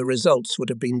whether the results would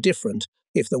have been different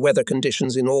if the weather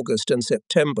conditions in August and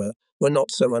September were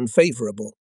not so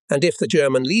unfavourable, and if the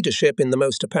German leadership in the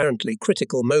most apparently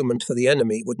critical moment for the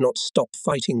enemy would not stop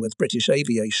fighting with British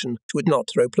aviation, would not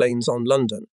throw planes on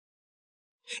London.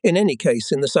 In any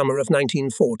case, in the summer of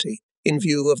 1940, in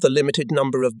view of the limited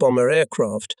number of bomber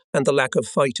aircraft and the lack of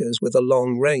fighters with a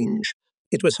long range,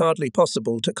 it was hardly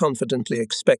possible to confidently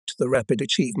expect the rapid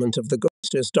achievement of the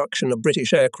destruction of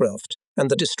British aircraft and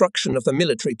the destruction of the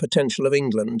military potential of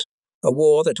England. A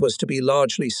war that was to be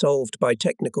largely solved by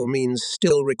technical means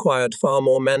still required far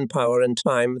more manpower and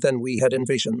time than we had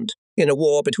envisioned. In a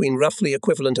war between roughly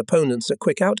equivalent opponents, a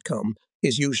quick outcome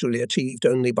is usually achieved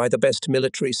only by the best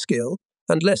military skill,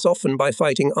 and less often by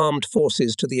fighting armed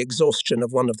forces to the exhaustion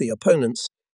of one of the opponents,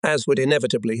 as would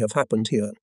inevitably have happened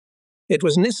here. It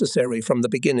was necessary from the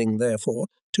beginning, therefore,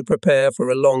 to prepare for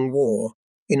a long war.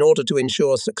 In order to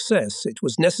ensure success, it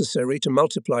was necessary to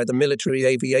multiply the military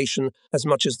aviation as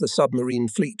much as the submarine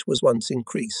fleet was once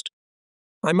increased.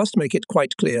 I must make it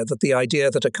quite clear that the idea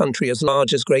that a country as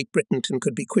large as Great Britain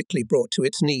could be quickly brought to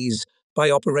its knees by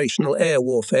operational air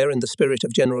warfare in the spirit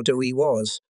of General Dewey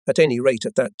was, at any rate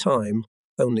at that time,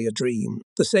 only a dream.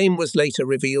 The same was later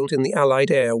revealed in the Allied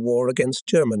air war against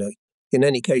Germany. In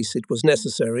any case, it was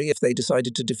necessary, if they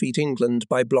decided to defeat England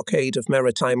by blockade of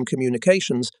maritime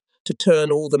communications, to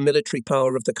turn all the military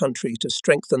power of the country to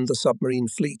strengthen the submarine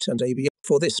fleet and aviation.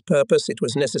 For this purpose, it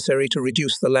was necessary to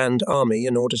reduce the land army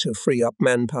in order to free up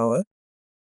manpower.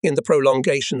 In the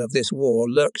prolongation of this war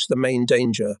lurked the main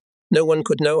danger. No one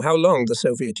could know how long the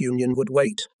Soviet Union would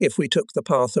wait. If we took the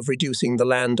path of reducing the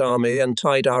land army and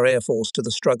tied our air force to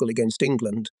the struggle against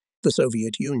England, the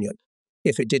Soviet Union,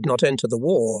 if it did not enter the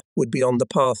war, would be on the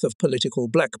path of political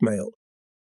blackmail.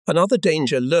 Another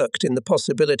danger lurked in the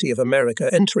possibility of America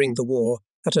entering the war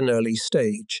at an early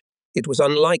stage. It was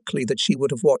unlikely that she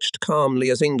would have watched calmly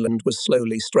as England was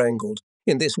slowly strangled.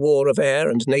 In this war of air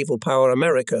and naval power,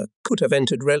 America could have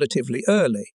entered relatively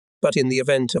early, but in the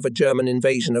event of a German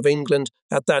invasion of England,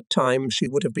 at that time she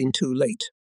would have been too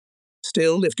late.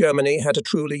 Still, if Germany had a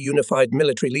truly unified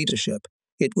military leadership,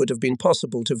 it would have been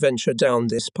possible to venture down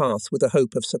this path with a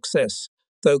hope of success,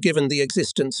 though given the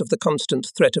existence of the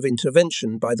constant threat of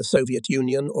intervention by the Soviet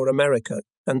Union or America,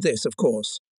 and this, of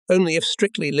course, only if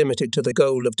strictly limited to the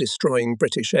goal of destroying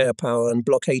British air power and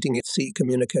blockading its sea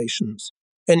communications.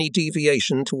 Any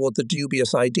deviation toward the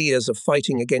dubious ideas of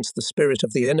fighting against the spirit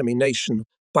of the enemy nation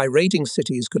by raiding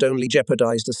cities could only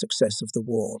jeopardize the success of the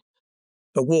war.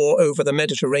 A war over the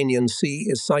Mediterranean Sea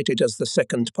is cited as the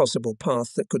second possible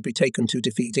path that could be taken to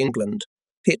defeat England.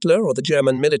 Hitler, or the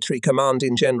German military command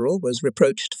in general, was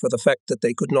reproached for the fact that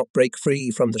they could not break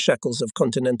free from the shackles of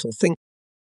continental thinking.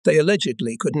 They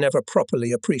allegedly could never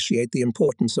properly appreciate the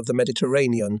importance of the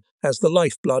Mediterranean as the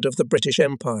lifeblood of the British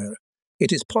Empire.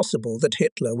 It is possible that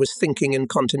Hitler was thinking in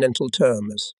continental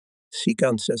terms. She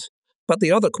answers. But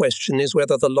the other question is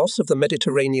whether the loss of the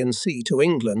Mediterranean Sea to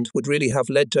England would really have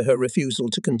led to her refusal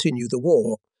to continue the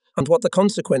war, and what the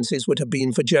consequences would have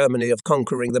been for Germany of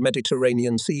conquering the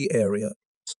Mediterranean Sea area.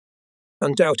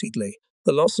 Undoubtedly,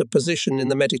 the loss of position in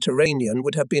the Mediterranean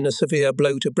would have been a severe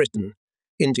blow to Britain.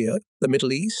 India, the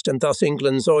Middle East, and thus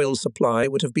England's oil supply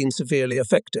would have been severely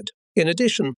affected. In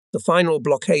addition, the final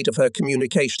blockade of her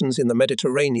communications in the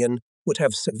Mediterranean would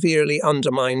have severely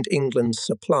undermined England's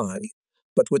supply.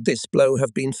 But would this blow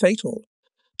have been fatal?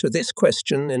 To this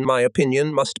question, in my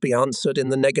opinion, must be answered in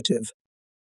the negative.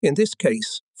 In this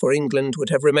case, for England would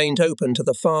have remained open to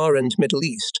the Far and Middle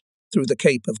East through the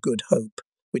Cape of Good Hope,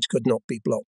 which could not be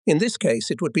blocked. In this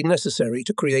case, it would be necessary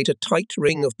to create a tight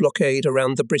ring of blockade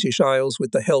around the British Isles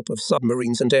with the help of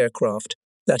submarines and aircraft,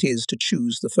 that is, to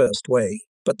choose the first way.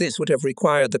 But this would have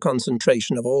required the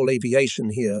concentration of all aviation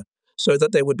here, so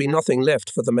that there would be nothing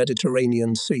left for the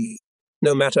Mediterranean Sea.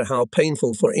 No matter how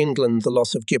painful for England the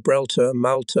loss of Gibraltar,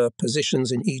 Malta,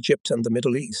 positions in Egypt and the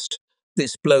Middle East,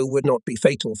 this blow would not be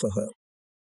fatal for her.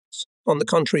 On the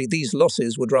contrary, these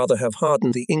losses would rather have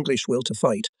hardened the English will to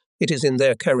fight. It is in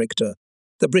their character.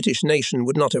 The British nation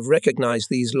would not have recognized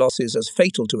these losses as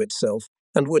fatal to itself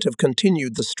and would have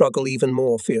continued the struggle even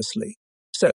more fiercely.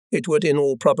 So, it would in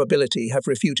all probability have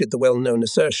refuted the well-known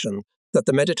assertion that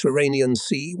the Mediterranean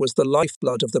Sea was the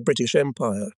lifeblood of the British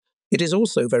Empire. It is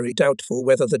also very doubtful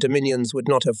whether the Dominions would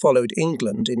not have followed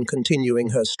England in continuing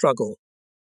her struggle.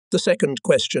 The second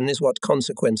question is what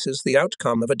consequences the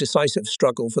outcome of a decisive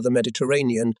struggle for the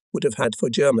Mediterranean would have had for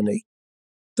Germany.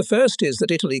 The first is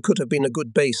that Italy could have been a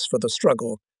good base for the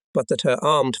struggle, but that her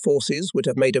armed forces would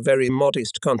have made a very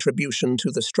modest contribution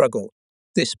to the struggle.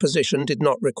 This position did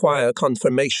not require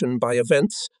confirmation by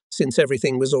events, since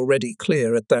everything was already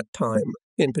clear at that time.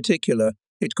 In particular,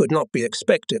 it could not be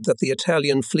expected that the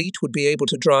Italian fleet would be able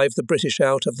to drive the British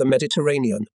out of the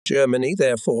Mediterranean. Germany,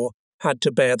 therefore, had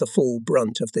to bear the full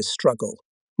brunt of this struggle.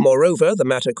 Moreover, the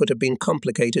matter could have been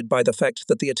complicated by the fact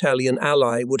that the Italian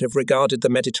ally would have regarded the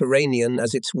Mediterranean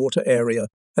as its water area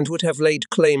and would have laid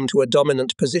claim to a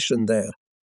dominant position there.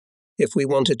 If we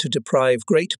wanted to deprive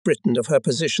Great Britain of her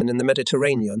position in the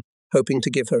Mediterranean, hoping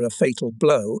to give her a fatal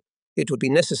blow, it would be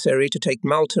necessary to take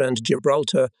Malta and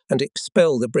Gibraltar and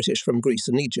expel the British from Greece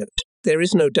and Egypt. There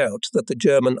is no doubt that the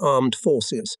German armed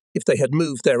forces, if they had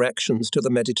moved their actions to the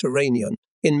Mediterranean,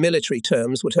 in military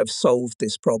terms would have solved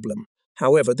this problem.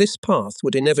 However, this path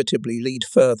would inevitably lead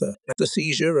further. The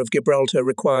seizure of Gibraltar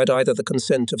required either the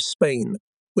consent of Spain,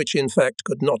 which in fact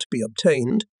could not be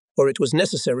obtained, or it was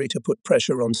necessary to put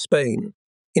pressure on Spain.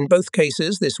 In both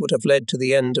cases, this would have led to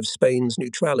the end of Spain's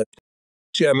neutrality.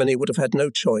 Germany would have had no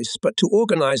choice but to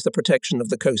organize the protection of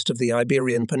the coast of the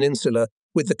Iberian Peninsula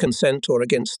with the consent or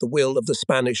against the will of the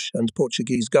Spanish and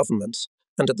Portuguese governments,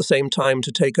 and at the same time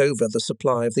to take over the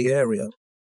supply of the area.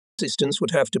 Resistance would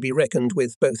have to be reckoned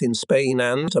with both in Spain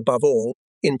and, above all,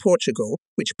 in Portugal,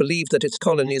 which believed that its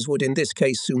colonies would in this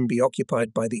case soon be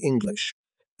occupied by the English.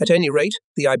 At any rate,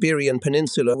 the Iberian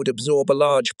Peninsula would absorb a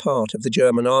large part of the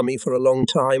German army for a long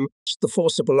time. The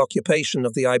forcible occupation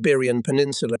of the Iberian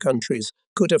Peninsula countries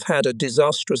could have had a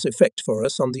disastrous effect for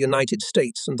us on the United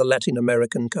States and the Latin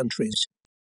American countries.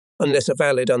 Unless a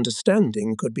valid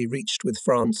understanding could be reached with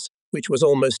France, which was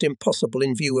almost impossible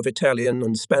in view of Italian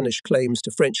and Spanish claims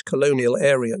to French colonial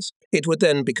areas, it would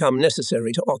then become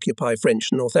necessary to occupy French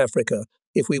North Africa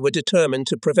if we were determined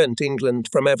to prevent England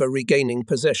from ever regaining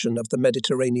possession of the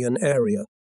Mediterranean area.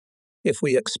 If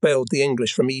we expelled the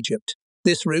English from Egypt,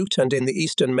 this route and in the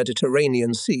eastern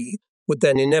Mediterranean Sea would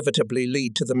then inevitably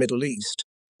lead to the Middle East,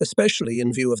 especially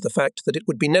in view of the fact that it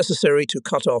would be necessary to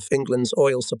cut off England's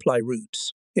oil supply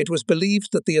routes. It was believed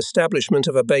that the establishment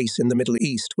of a base in the Middle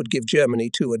East would give Germany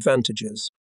two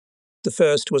advantages. The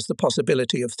first was the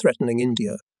possibility of threatening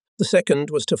India. The second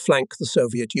was to flank the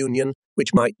Soviet Union,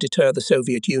 which might deter the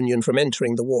Soviet Union from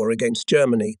entering the war against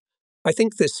Germany. I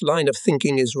think this line of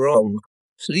thinking is wrong,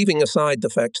 leaving aside the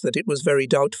fact that it was very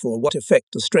doubtful what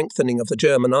effect the strengthening of the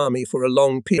German army for a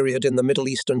long period in the Middle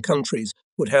Eastern countries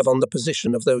would have on the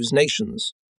position of those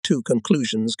nations. Two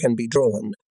conclusions can be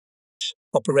drawn.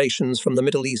 Operations from the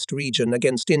Middle East region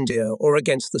against India or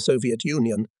against the Soviet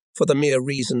Union, for the mere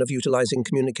reason of utilizing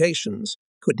communications,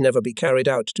 could never be carried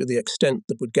out to the extent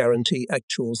that would guarantee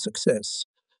actual success.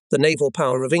 The naval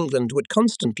power of England would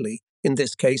constantly, in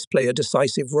this case, play a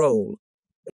decisive role.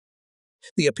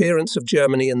 The appearance of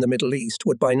Germany in the Middle East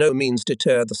would by no means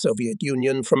deter the Soviet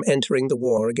Union from entering the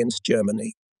war against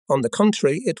Germany. On the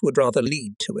contrary, it would rather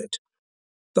lead to it.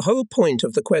 The whole point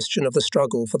of the question of the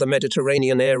struggle for the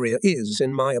Mediterranean area is,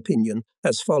 in my opinion,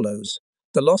 as follows.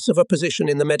 The loss of a position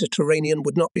in the Mediterranean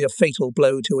would not be a fatal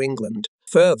blow to England.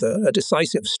 Further, a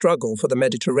decisive struggle for the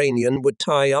Mediterranean would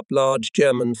tie up large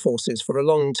German forces for a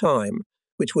long time,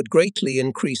 which would greatly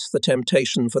increase the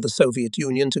temptation for the Soviet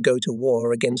Union to go to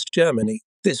war against Germany.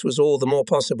 This was all the more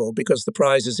possible because the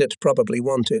prizes it probably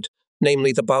wanted,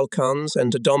 namely the Balkans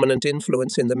and a dominant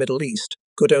influence in the Middle East,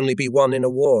 could only be won in a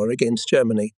war against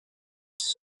Germany.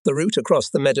 The route across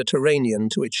the Mediterranean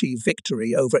to achieve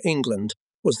victory over England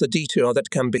was the detour that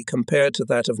can be compared to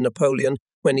that of Napoleon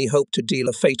when he hoped to deal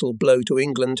a fatal blow to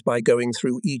England by going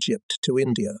through Egypt to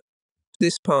India.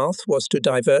 This path was to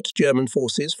divert German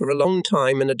forces for a long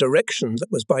time in a direction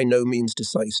that was by no means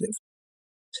decisive.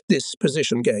 This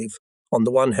position gave, on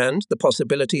the one hand, the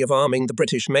possibility of arming the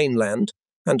British mainland,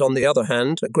 and on the other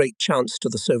hand, a great chance to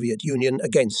the Soviet Union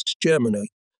against Germany.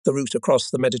 The route across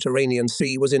the Mediterranean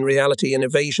Sea was in reality an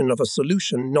evasion of a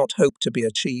solution not hoped to be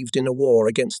achieved in a war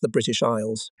against the British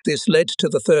Isles. This led to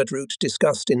the third route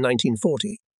discussed in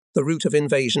 1940, the route of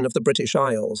invasion of the British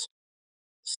Isles.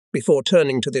 Before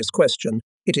turning to this question,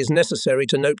 it is necessary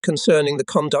to note concerning the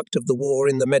conduct of the war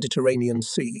in the Mediterranean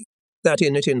Sea, that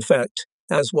in it, in fact,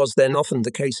 as was then often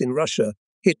the case in Russia,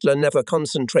 Hitler never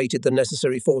concentrated the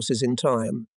necessary forces in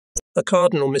time. A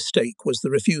cardinal mistake was the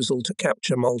refusal to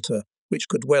capture Malta, which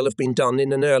could well have been done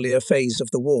in an earlier phase of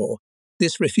the war.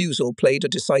 This refusal played a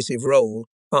decisive role,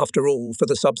 after all, for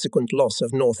the subsequent loss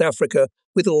of North Africa,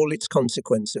 with all its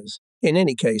consequences. In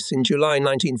any case, in July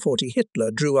 1940,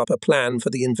 Hitler drew up a plan for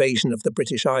the invasion of the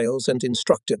British Isles and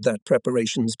instructed that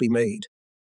preparations be made.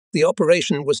 The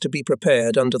operation was to be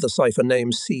prepared under the cipher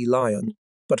name Sea Lion,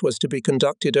 but was to be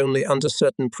conducted only under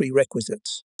certain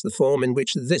prerequisites. The form in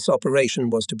which this operation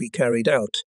was to be carried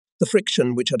out, the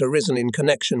friction which had arisen in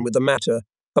connection with the matter,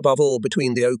 above all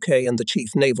between the OK and the Chief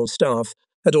Naval Staff,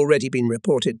 had already been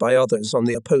reported by others on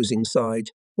the opposing side.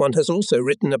 One has also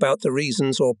written about the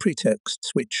reasons or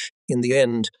pretexts which, in the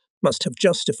end, must have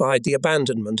justified the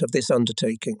abandonment of this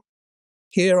undertaking.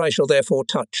 Here I shall therefore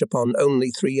touch upon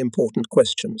only three important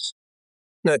questions.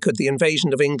 Now, could the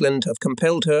invasion of England have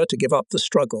compelled her to give up the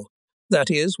struggle?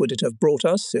 That is, would it have brought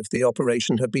us, if the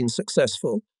operation had been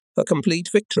successful, a complete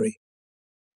victory?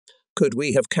 Could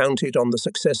we have counted on the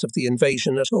success of the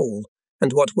invasion at all,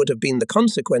 and what would have been the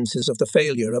consequences of the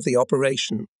failure of the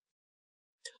operation?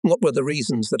 What were the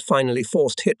reasons that finally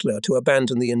forced Hitler to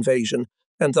abandon the invasion,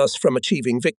 and thus from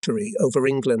achieving victory over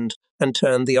England and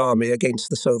turn the army against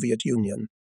the Soviet Union?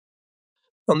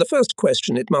 On the first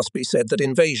question, it must be said that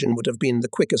invasion would have been the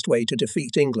quickest way to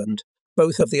defeat England.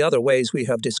 Both of the other ways we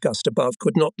have discussed above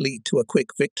could not lead to a quick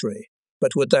victory.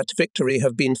 But would that victory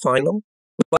have been final?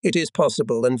 It is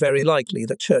possible and very likely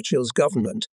that Churchill's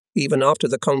government, even after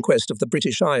the conquest of the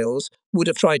British Isles, would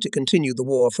have tried to continue the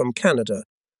war from Canada.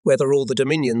 Whether all the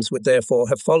dominions would therefore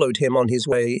have followed him on his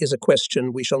way is a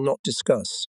question we shall not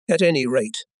discuss. At any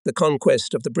rate, the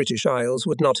conquest of the British Isles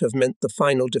would not have meant the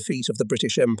final defeat of the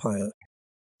British Empire.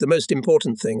 The most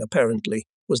important thing, apparently,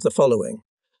 was the following.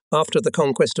 After the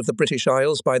conquest of the British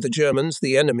Isles by the Germans,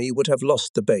 the enemy would have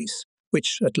lost the base,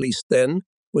 which, at least then,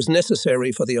 was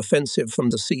necessary for the offensive from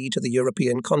the sea to the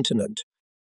European continent.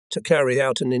 To carry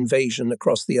out an invasion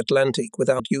across the Atlantic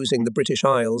without using the British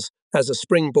Isles as a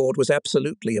springboard was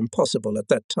absolutely impossible at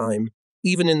that time,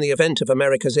 even in the event of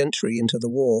America's entry into the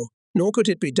war. Nor could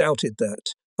it be doubted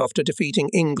that, after defeating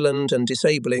England and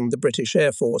disabling the British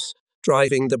Air Force,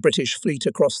 driving the British fleet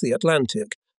across the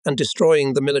Atlantic, and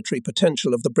destroying the military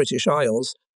potential of the British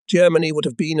Isles, Germany would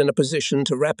have been in a position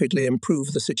to rapidly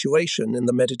improve the situation in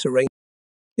the Mediterranean.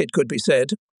 It could be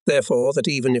said, therefore, that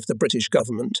even if the British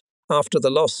government, after the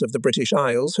loss of the British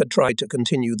Isles, had tried to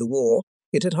continue the war,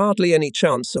 it had hardly any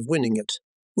chance of winning it.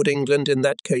 Would England in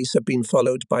that case have been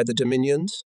followed by the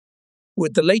Dominions?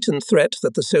 Would the latent threat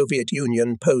that the Soviet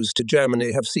Union posed to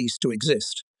Germany have ceased to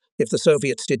exist? If the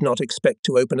Soviets did not expect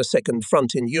to open a second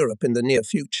front in Europe in the near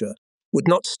future, would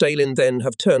not Stalin then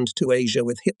have turned to Asia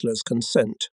with Hitler's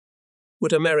consent?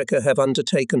 Would America have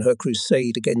undertaken her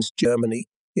crusade against Germany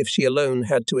if she alone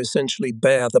had to essentially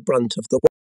bear the brunt of the war?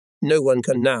 No one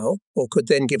can now, or could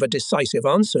then, give a decisive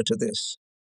answer to this.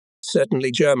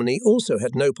 Certainly Germany also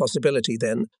had no possibility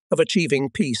then of achieving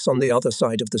peace on the other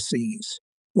side of the seas.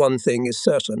 One thing is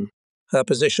certain. Her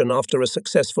position after a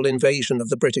successful invasion of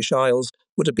the British Isles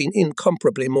would have been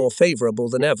incomparably more favourable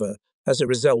than ever as a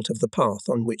result of the path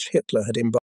on which Hitler had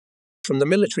embarked. From the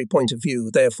military point of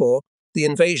view, therefore, the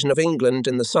invasion of England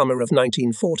in the summer of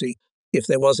 1940, if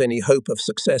there was any hope of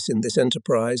success in this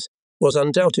enterprise, was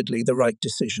undoubtedly the right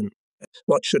decision.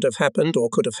 What should have happened or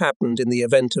could have happened in the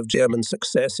event of German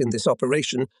success in this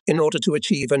operation in order to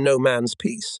achieve a no-man's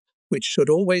peace, which should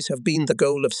always have been the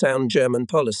goal of sound German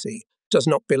policy, does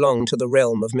not belong to the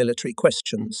realm of military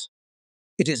questions.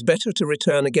 It is better to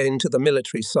return again to the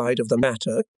military side of the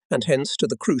matter, and hence to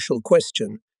the crucial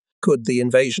question, could the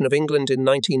invasion of England in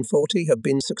 1940 have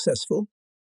been successful?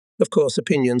 Of course,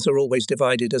 opinions are always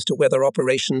divided as to whether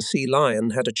Operation Sea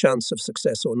Lion had a chance of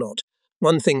success or not.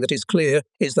 One thing that is clear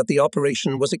is that the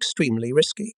operation was extremely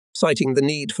risky. Citing the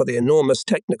need for the enormous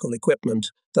technical equipment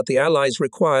that the Allies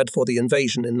required for the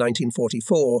invasion in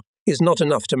 1944 is not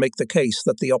enough to make the case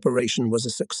that the operation was a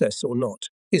success or not.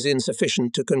 It is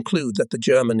insufficient to conclude that the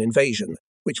German invasion,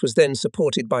 which was then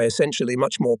supported by essentially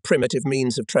much more primitive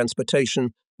means of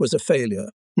transportation, was a failure.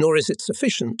 Nor is it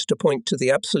sufficient to point to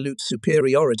the absolute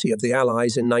superiority of the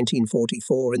Allies in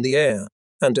 1944 in the air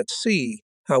and at sea,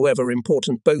 however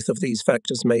important both of these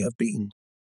factors may have been.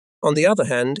 On the other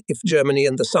hand, if Germany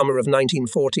in the summer of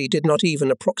 1940 did not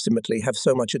even approximately have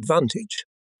so much advantage,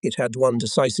 it had one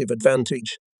decisive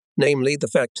advantage, namely the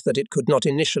fact that it could not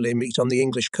initially meet on the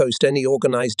English coast any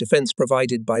organized defense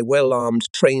provided by well-armed,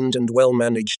 trained and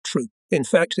well-managed troops. In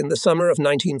fact, in the summer of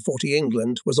 1940,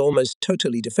 England was almost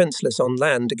totally defenseless on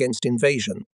land against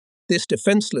invasion. This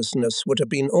defenselessness would have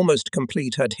been almost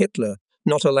complete had Hitler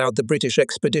not allowed the British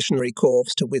Expeditionary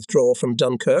Corps to withdraw from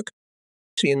Dunkirk.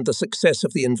 And the success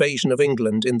of the invasion of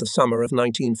England in the summer of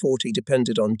 1940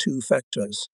 depended on two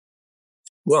factors.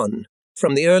 1.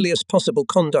 From the earliest possible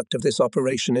conduct of this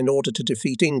operation in order to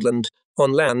defeat England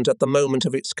on land at the moment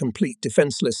of its complete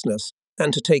defenselessness,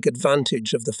 and to take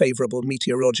advantage of the favourable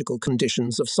meteorological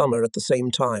conditions of summer at the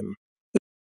same time.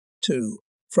 2.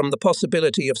 From the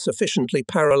possibility of sufficiently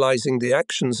paralysing the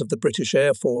actions of the British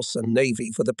Air Force and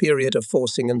Navy for the period of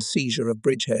forcing and seizure of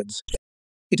bridgeheads.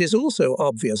 It is also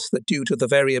obvious that due to the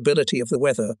variability of the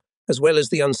weather, as well as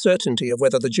the uncertainty of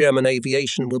whether the German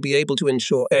aviation will be able to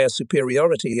ensure air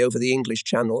superiority over the English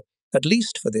Channel, at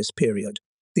least for this period,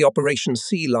 the Operation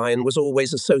Sea Lion was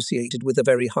always associated with a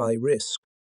very high risk.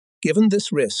 Given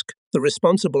this risk, The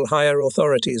responsible higher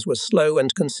authorities were slow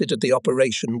and considered the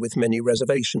operation with many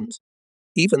reservations.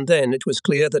 Even then, it was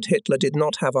clear that Hitler did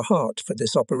not have a heart for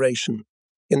this operation.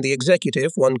 In the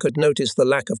executive, one could notice the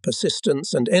lack of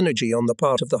persistence and energy on the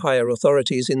part of the higher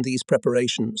authorities in these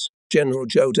preparations. General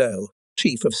Jodl,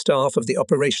 Chief of Staff of the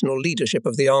operational leadership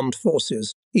of the armed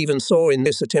forces, even saw in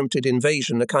this attempted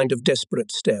invasion a kind of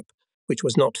desperate step, which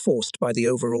was not forced by the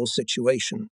overall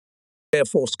situation. Air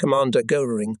Force Commander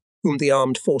Göring, whom the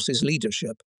armed forces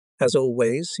leadership, as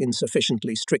always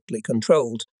insufficiently strictly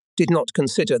controlled, did not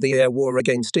consider the air war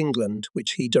against England,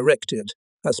 which he directed,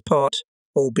 as part,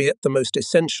 albeit the most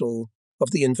essential,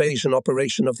 of the invasion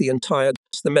operation of the entire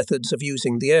the methods of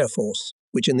using the Air Force,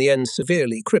 which in the end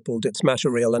severely crippled its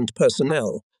materiel and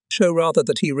personnel, show rather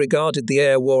that he regarded the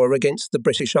air war against the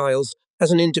British Isles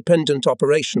as an independent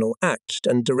operational act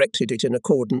and directed it in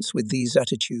accordance with these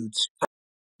attitudes.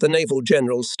 The Naval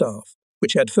General Staff,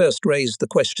 which had first raised the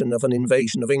question of an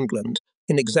invasion of England,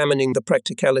 in examining the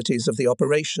practicalities of the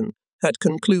operation, had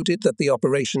concluded that the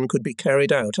operation could be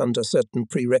carried out under certain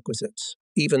prerequisites.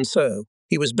 Even so,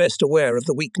 he was best aware of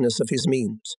the weakness of his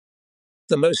means.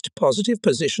 The most positive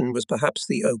position was perhaps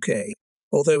the OK,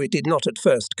 although it did not at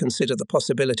first consider the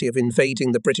possibility of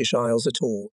invading the British Isles at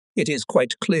all. It is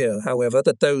quite clear, however,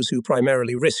 that those who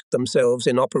primarily risked themselves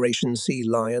in Operation Sea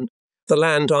Lion, the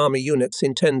land army units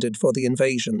intended for the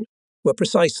invasion, were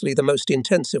precisely the most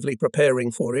intensively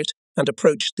preparing for it and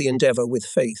approached the endeavour with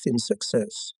faith in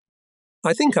success.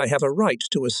 I think I have a right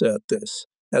to assert this,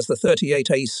 as the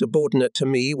 38A's subordinate to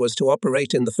me was to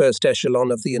operate in the first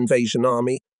echelon of the invasion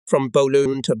army, from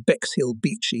Boulogne to Bexhill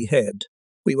Beachy Head.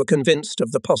 We were convinced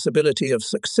of the possibility of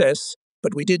success,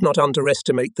 but we did not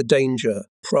underestimate the danger.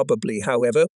 Probably,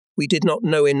 however, we did not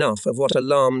know enough of what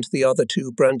alarmed the other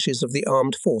two branches of the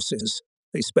armed forces,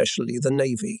 especially the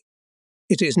Navy.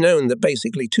 It is known that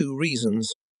basically two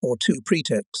reasons, or two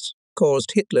pretexts,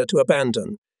 caused Hitler to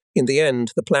abandon, in the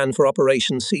end, the plan for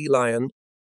Operation Sea Lion.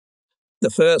 The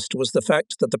first was the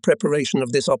fact that the preparation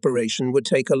of this operation would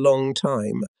take a long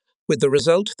time, with the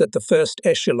result that the first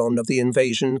echelon of the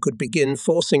invasion could begin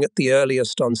forcing at the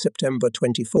earliest on September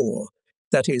 24,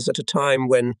 that is, at a time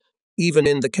when, even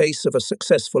in the case of a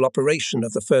successful operation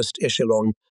of the first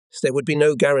echelon, there would be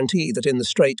no guarantee that in the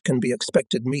strait can be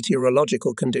expected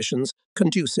meteorological conditions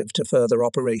conducive to further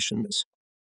operations.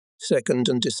 Second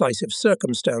and decisive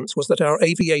circumstance was that our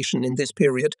aviation in this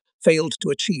period failed to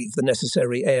achieve the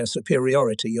necessary air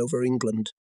superiority over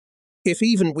England. If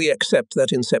even we accept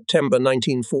that in September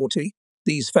 1940,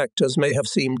 these factors may have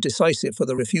seemed decisive for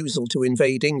the refusal to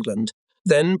invade England,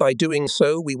 then by doing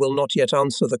so we will not yet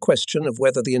answer the question of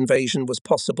whether the invasion was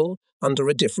possible under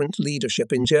a different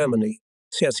leadership in Germany.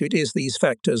 Yes, it is these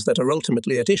factors that are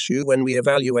ultimately at issue when we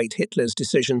evaluate Hitler's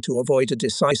decision to avoid a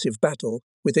decisive battle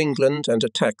with England and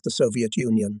attack the Soviet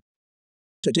Union.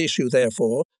 At issue,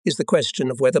 therefore, is the question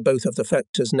of whether both of the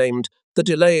factors named, the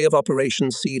delay of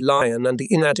Operation Sea Lion and the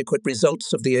inadequate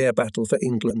results of the air battle for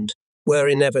England, were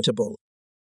inevitable.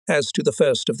 As to the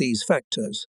first of these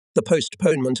factors, the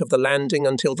postponement of the landing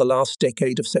until the last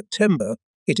decade of September,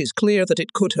 it is clear that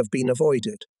it could have been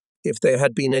avoided. If there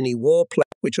had been any war plan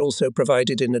which also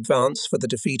provided in advance for the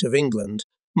defeat of England,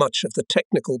 much of the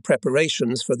technical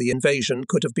preparations for the invasion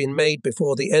could have been made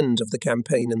before the end of the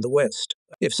campaign in the West.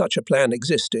 If such a plan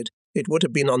existed, it would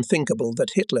have been unthinkable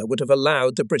that Hitler would have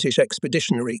allowed the British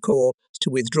Expeditionary Corps to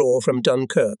withdraw from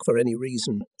Dunkirk for any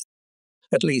reason.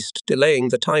 At least, delaying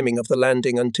the timing of the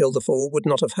landing until the fall would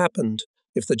not have happened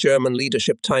if the German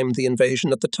leadership timed the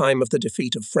invasion at the time of the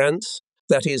defeat of France,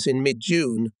 that is, in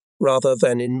mid-June, rather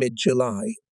than in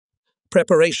mid-July.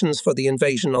 Preparations for the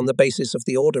invasion on the basis of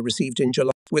the order received in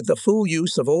July, with the full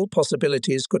use of all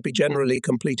possibilities, could be generally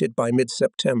completed by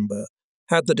mid-September.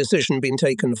 Had the decision been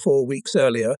taken 4 weeks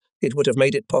earlier, it would have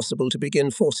made it possible to begin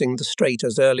forcing the strait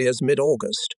as early as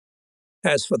mid-August.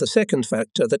 As for the second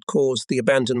factor that caused the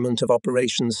abandonment of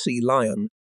Operation Sea Lion,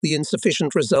 the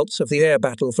insufficient results of the air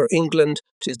battle for England,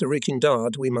 tis the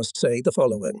Rickendaad, we must say the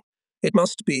following. It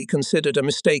must be considered a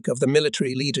mistake of the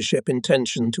military leadership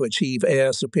intention to achieve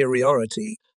air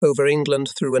superiority over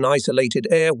England through an isolated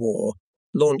air war,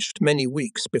 launched many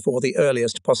weeks before the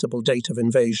earliest possible date of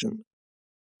invasion.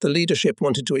 The leadership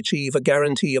wanted to achieve a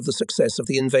guarantee of the success of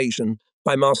the invasion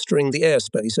by mastering the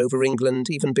airspace over England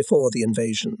even before the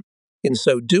invasion. In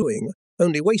so doing,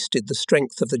 only wasted the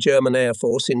strength of the German Air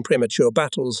Force in premature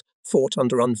battles fought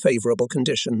under unfavourable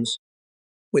conditions.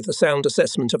 With a sound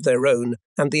assessment of their own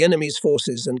and the enemy's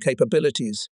forces and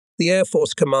capabilities, the Air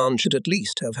Force Command should at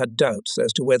least have had doubts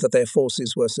as to whether their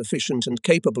forces were sufficient and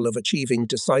capable of achieving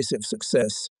decisive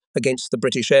success against the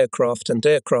British aircraft and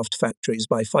aircraft factories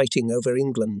by fighting over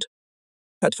England.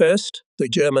 At first, the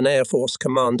German Air Force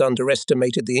Command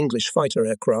underestimated the English fighter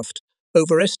aircraft,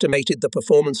 overestimated the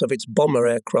performance of its bomber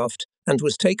aircraft, and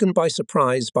was taken by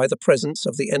surprise by the presence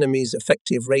of the enemy's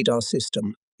effective radar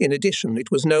system. In addition,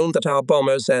 it was known that our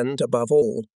bombers and, above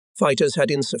all, fighters had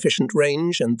insufficient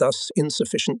range and thus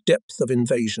insufficient depth of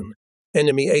invasion.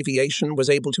 Enemy aviation was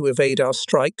able to evade our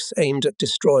strikes aimed at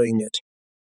destroying it.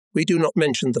 We do not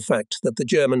mention the fact that the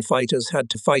German fighters had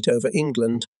to fight over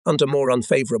England under more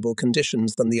unfavourable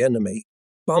conditions than the enemy.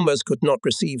 Bombers could not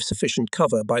receive sufficient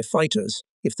cover by fighters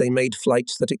if they made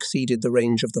flights that exceeded the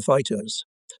range of the fighters.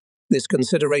 This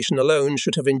consideration alone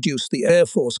should have induced the Air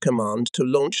Force Command to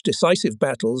launch decisive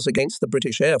battles against the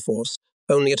British Air Force,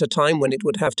 only at a time when it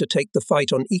would have to take the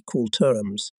fight on equal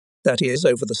terms, that is,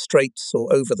 over the straits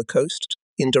or over the coast,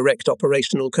 in direct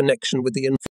operational connection with the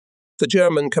The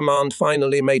German command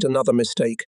finally made another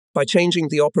mistake by changing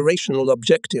the operational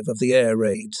objective of the air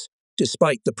raids,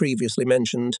 despite the previously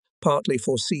mentioned, partly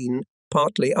foreseen,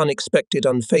 partly unexpected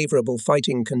unfavourable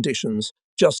fighting conditions,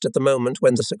 just at the moment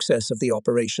when the success of the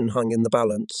operation hung in the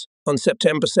balance. On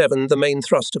September 7, the main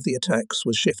thrust of the attacks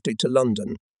was shifted to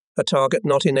London, a target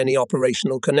not in any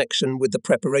operational connection with the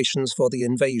preparations for the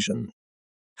invasion.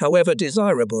 However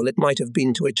desirable it might have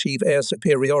been to achieve air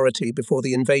superiority before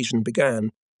the invasion began,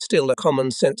 still a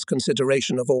common-sense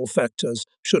consideration of all factors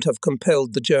should have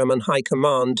compelled the German High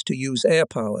Command to use air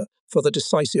power for the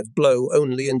decisive blow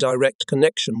only in direct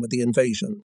connection with the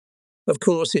invasion. Of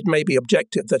course, it may be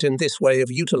objected that in this way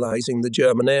of utilizing the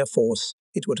German Air Force,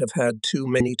 it would have had too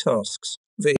many tasks.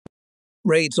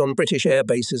 Raids on British air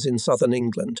bases in southern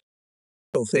England.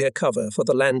 Both air cover for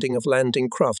the landing of landing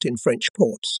craft in French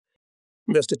ports.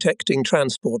 Thus detecting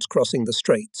transports crossing the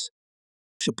straits.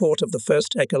 Support of the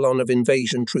first echelon of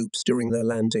invasion troops during their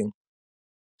landing.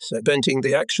 Preventing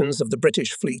the actions of the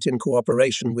British fleet in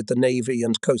cooperation with the Navy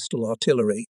and coastal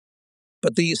artillery.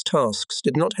 But these tasks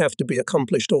did not have to be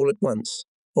accomplished all at once,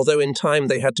 although in time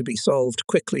they had to be solved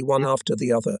quickly one after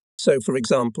the other. So, for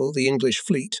example, the English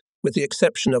fleet, with the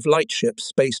exception of light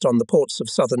ships based on the ports of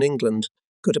southern England,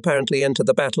 could apparently enter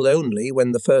the battle only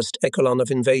when the first echelon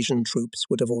of invasion troops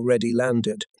would have already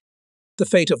landed. The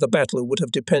fate of the battle would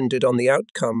have depended on the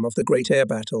outcome of the Great Air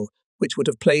Battle, which would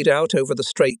have played out over the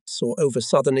Straits or over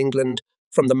southern England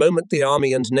from the moment the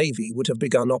Army and Navy would have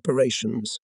begun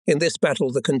operations. In this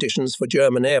battle, the conditions for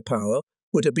German air power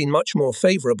would have been much more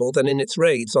favourable than in its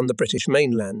raids on the British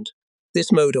mainland.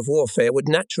 This mode of warfare would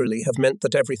naturally have meant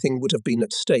that everything would have been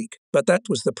at stake, but that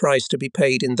was the price to be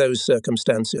paid in those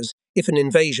circumstances if an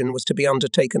invasion was to be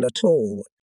undertaken at all.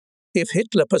 If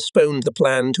Hitler postponed the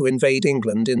plan to invade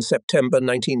England in September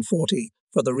 1940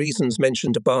 for the reasons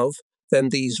mentioned above, then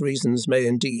these reasons may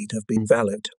indeed have been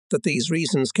valid. That these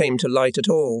reasons came to light at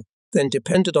all then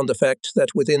depended on the fact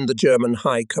that within the German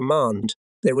High Command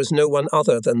there was no one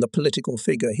other than the political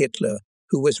figure Hitler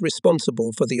who was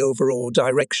responsible for the overall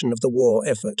direction of the war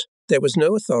effort. There was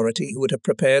no authority who would have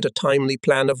prepared a timely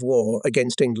plan of war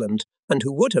against England and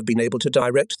who would have been able to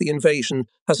direct the invasion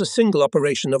as a single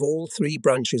operation of all three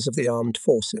branches of the armed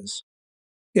forces.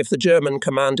 If the German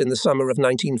command in the summer of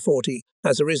 1940,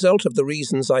 as a result of the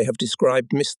reasons I have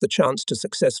described, missed the chance to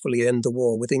successfully end the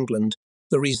war with England,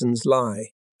 the reasons lie,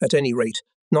 at any rate,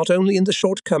 not only in the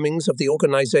shortcomings of the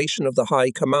organization of the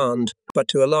High Command, but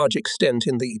to a large extent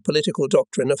in the political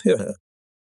doctrine of Hitler.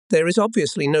 There is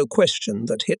obviously no question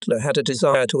that Hitler had a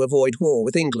desire to avoid war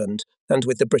with England and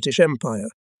with the British Empire.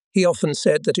 He often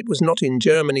said that it was not in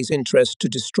Germany's interest to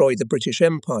destroy the British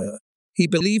Empire. He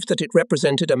believed that it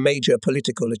represented a major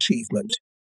political achievement.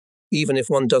 Even if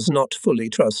one does not fully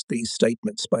trust these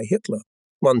statements by Hitler,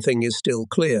 one thing is still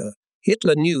clear.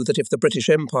 Hitler knew that if the British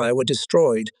Empire were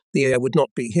destroyed, the heir would not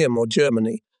be him or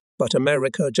Germany, but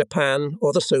America, Japan,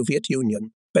 or the Soviet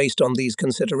Union. Based on these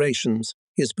considerations,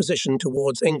 his position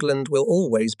towards England will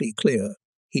always be clear.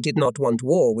 He did not want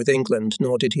war with England,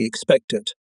 nor did he expect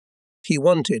it. He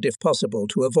wanted, if possible,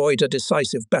 to avoid a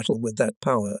decisive battle with that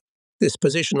power. This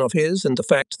position of his, and the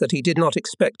fact that he did not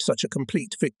expect such a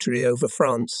complete victory over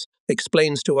France,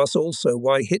 explains to us also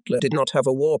why Hitler did not have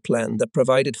a war plan that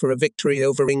provided for a victory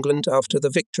over England after the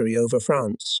victory over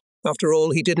France. After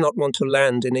all, he did not want to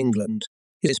land in England.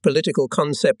 His political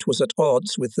concept was at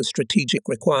odds with the strategic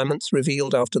requirements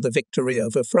revealed after the victory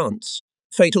over France.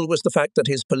 Fatal was the fact that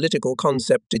his political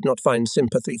concept did not find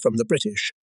sympathy from the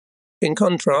British. In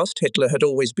contrast, Hitler had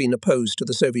always been opposed to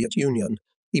the Soviet Union.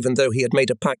 Even though he had made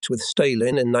a pact with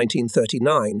Stalin in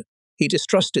 1939, he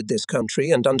distrusted this country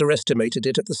and underestimated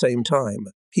it at the same time.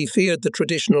 He feared the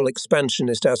traditional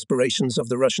expansionist aspirations of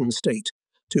the Russian state,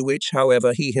 to which,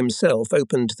 however, he himself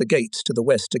opened the gates to the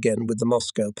West again with the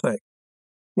Moscow Pact.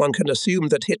 One can assume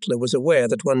that Hitler was aware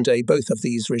that one day both of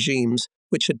these regimes,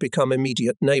 which had become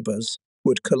immediate neighbours,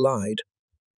 would collide.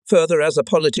 Further, as a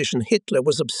politician, Hitler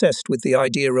was obsessed with the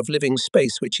idea of living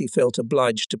space which he felt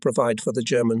obliged to provide for the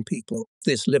German people.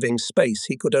 This living space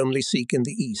he could only seek in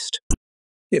the East.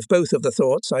 If both of the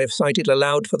thoughts I have cited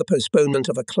allowed for the postponement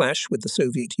of a clash with the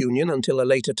Soviet Union until a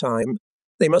later time,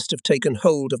 they must have taken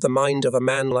hold of the mind of a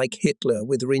man like Hitler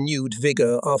with renewed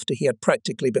vigour after he had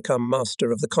practically become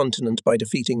master of the continent by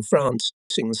defeating France,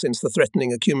 since the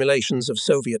threatening accumulations of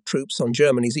Soviet troops on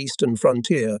Germany's eastern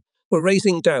frontier were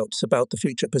raising doubts about the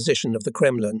future position of the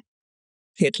Kremlin.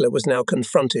 Hitler was now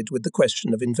confronted with the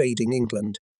question of invading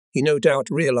England. He no doubt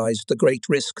realised the great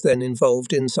risk then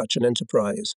involved in such an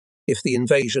enterprise. If the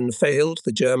invasion failed,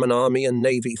 the German army and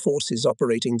navy forces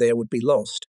operating there would be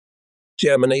lost.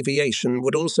 German aviation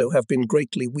would also have been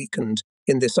greatly weakened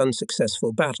in this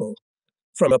unsuccessful battle.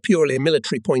 From a purely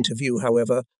military point of view,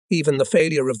 however, even the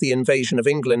failure of the invasion of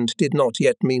England did not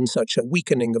yet mean such a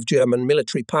weakening of German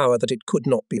military power that it could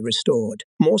not be restored.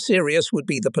 More serious would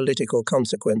be the political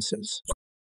consequences.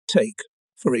 Take,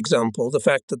 for example, the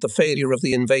fact that the failure of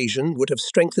the invasion would have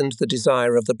strengthened the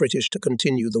desire of the British to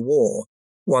continue the war.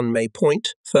 One may point,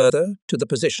 further, to the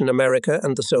position America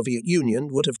and the Soviet Union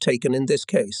would have taken in this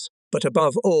case. But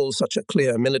above all, such a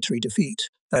clear military defeat,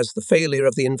 as the failure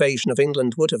of the invasion of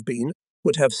England would have been,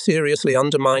 would have seriously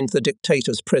undermined the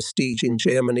dictator's prestige in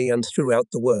Germany and throughout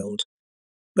the world.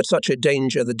 But such a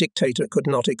danger the dictator could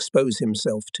not expose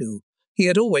himself to. He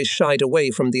had always shied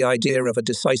away from the idea of a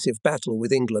decisive battle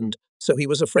with England, so he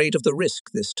was afraid of the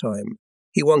risk this time.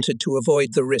 He wanted to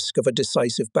avoid the risk of a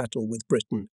decisive battle with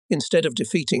Britain. Instead of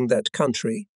defeating that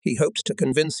country, he hoped to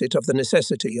convince it of the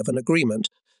necessity of an agreement,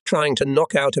 trying to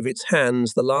knock out of its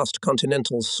hands the last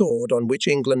continental sword on which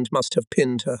England must have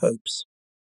pinned her hopes.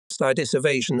 By this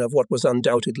evasion of what was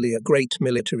undoubtedly a great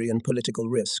military and political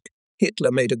risk,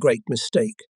 Hitler made a great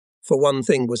mistake. For one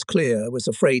thing was clear, was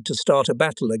afraid to start a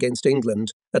battle against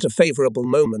England at a favourable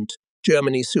moment.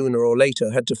 Germany sooner or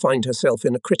later had to find herself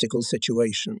in a critical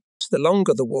situation. The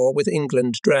longer the war with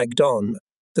England dragged on,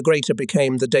 the greater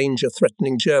became the danger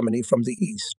threatening Germany from the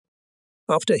east.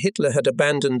 After Hitler had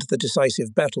abandoned the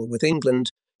decisive battle with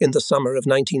England in the summer of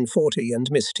 1940 and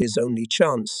missed his only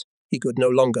chance, he could no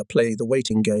longer play the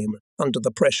waiting game. Under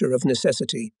the pressure of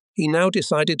necessity, he now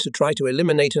decided to try to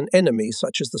eliminate an enemy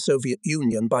such as the Soviet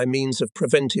Union by means of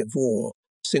preventive war,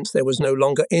 since there was no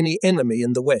longer any enemy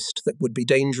in the West that would be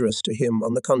dangerous to him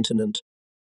on the continent.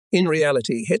 In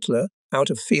reality, Hitler, out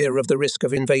of fear of the risk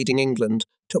of invading England,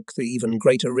 took the even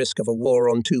greater risk of a war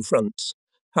on two fronts.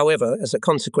 However, as a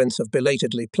consequence of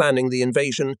belatedly planning the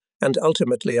invasion and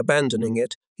ultimately abandoning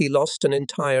it, he lost an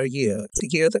entire year, a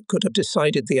year that could have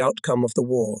decided the outcome of the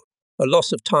war, a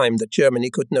loss of time that Germany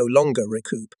could no longer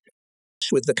recoup.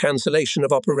 With the cancellation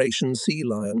of Operation Sea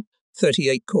Lion,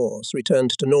 38 corps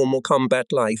returned to normal combat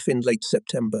life in late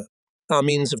September. Our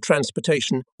means of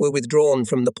transportation were withdrawn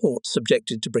from the ports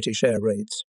subjected to British air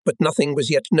raids, but nothing was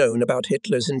yet known about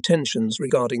Hitler's intentions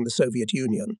regarding the Soviet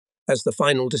Union, as the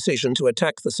final decision to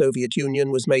attack the Soviet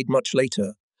Union was made much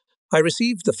later. I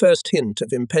received the first hint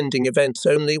of impending events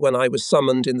only when I was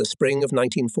summoned in the spring of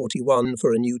 1941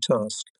 for a new task.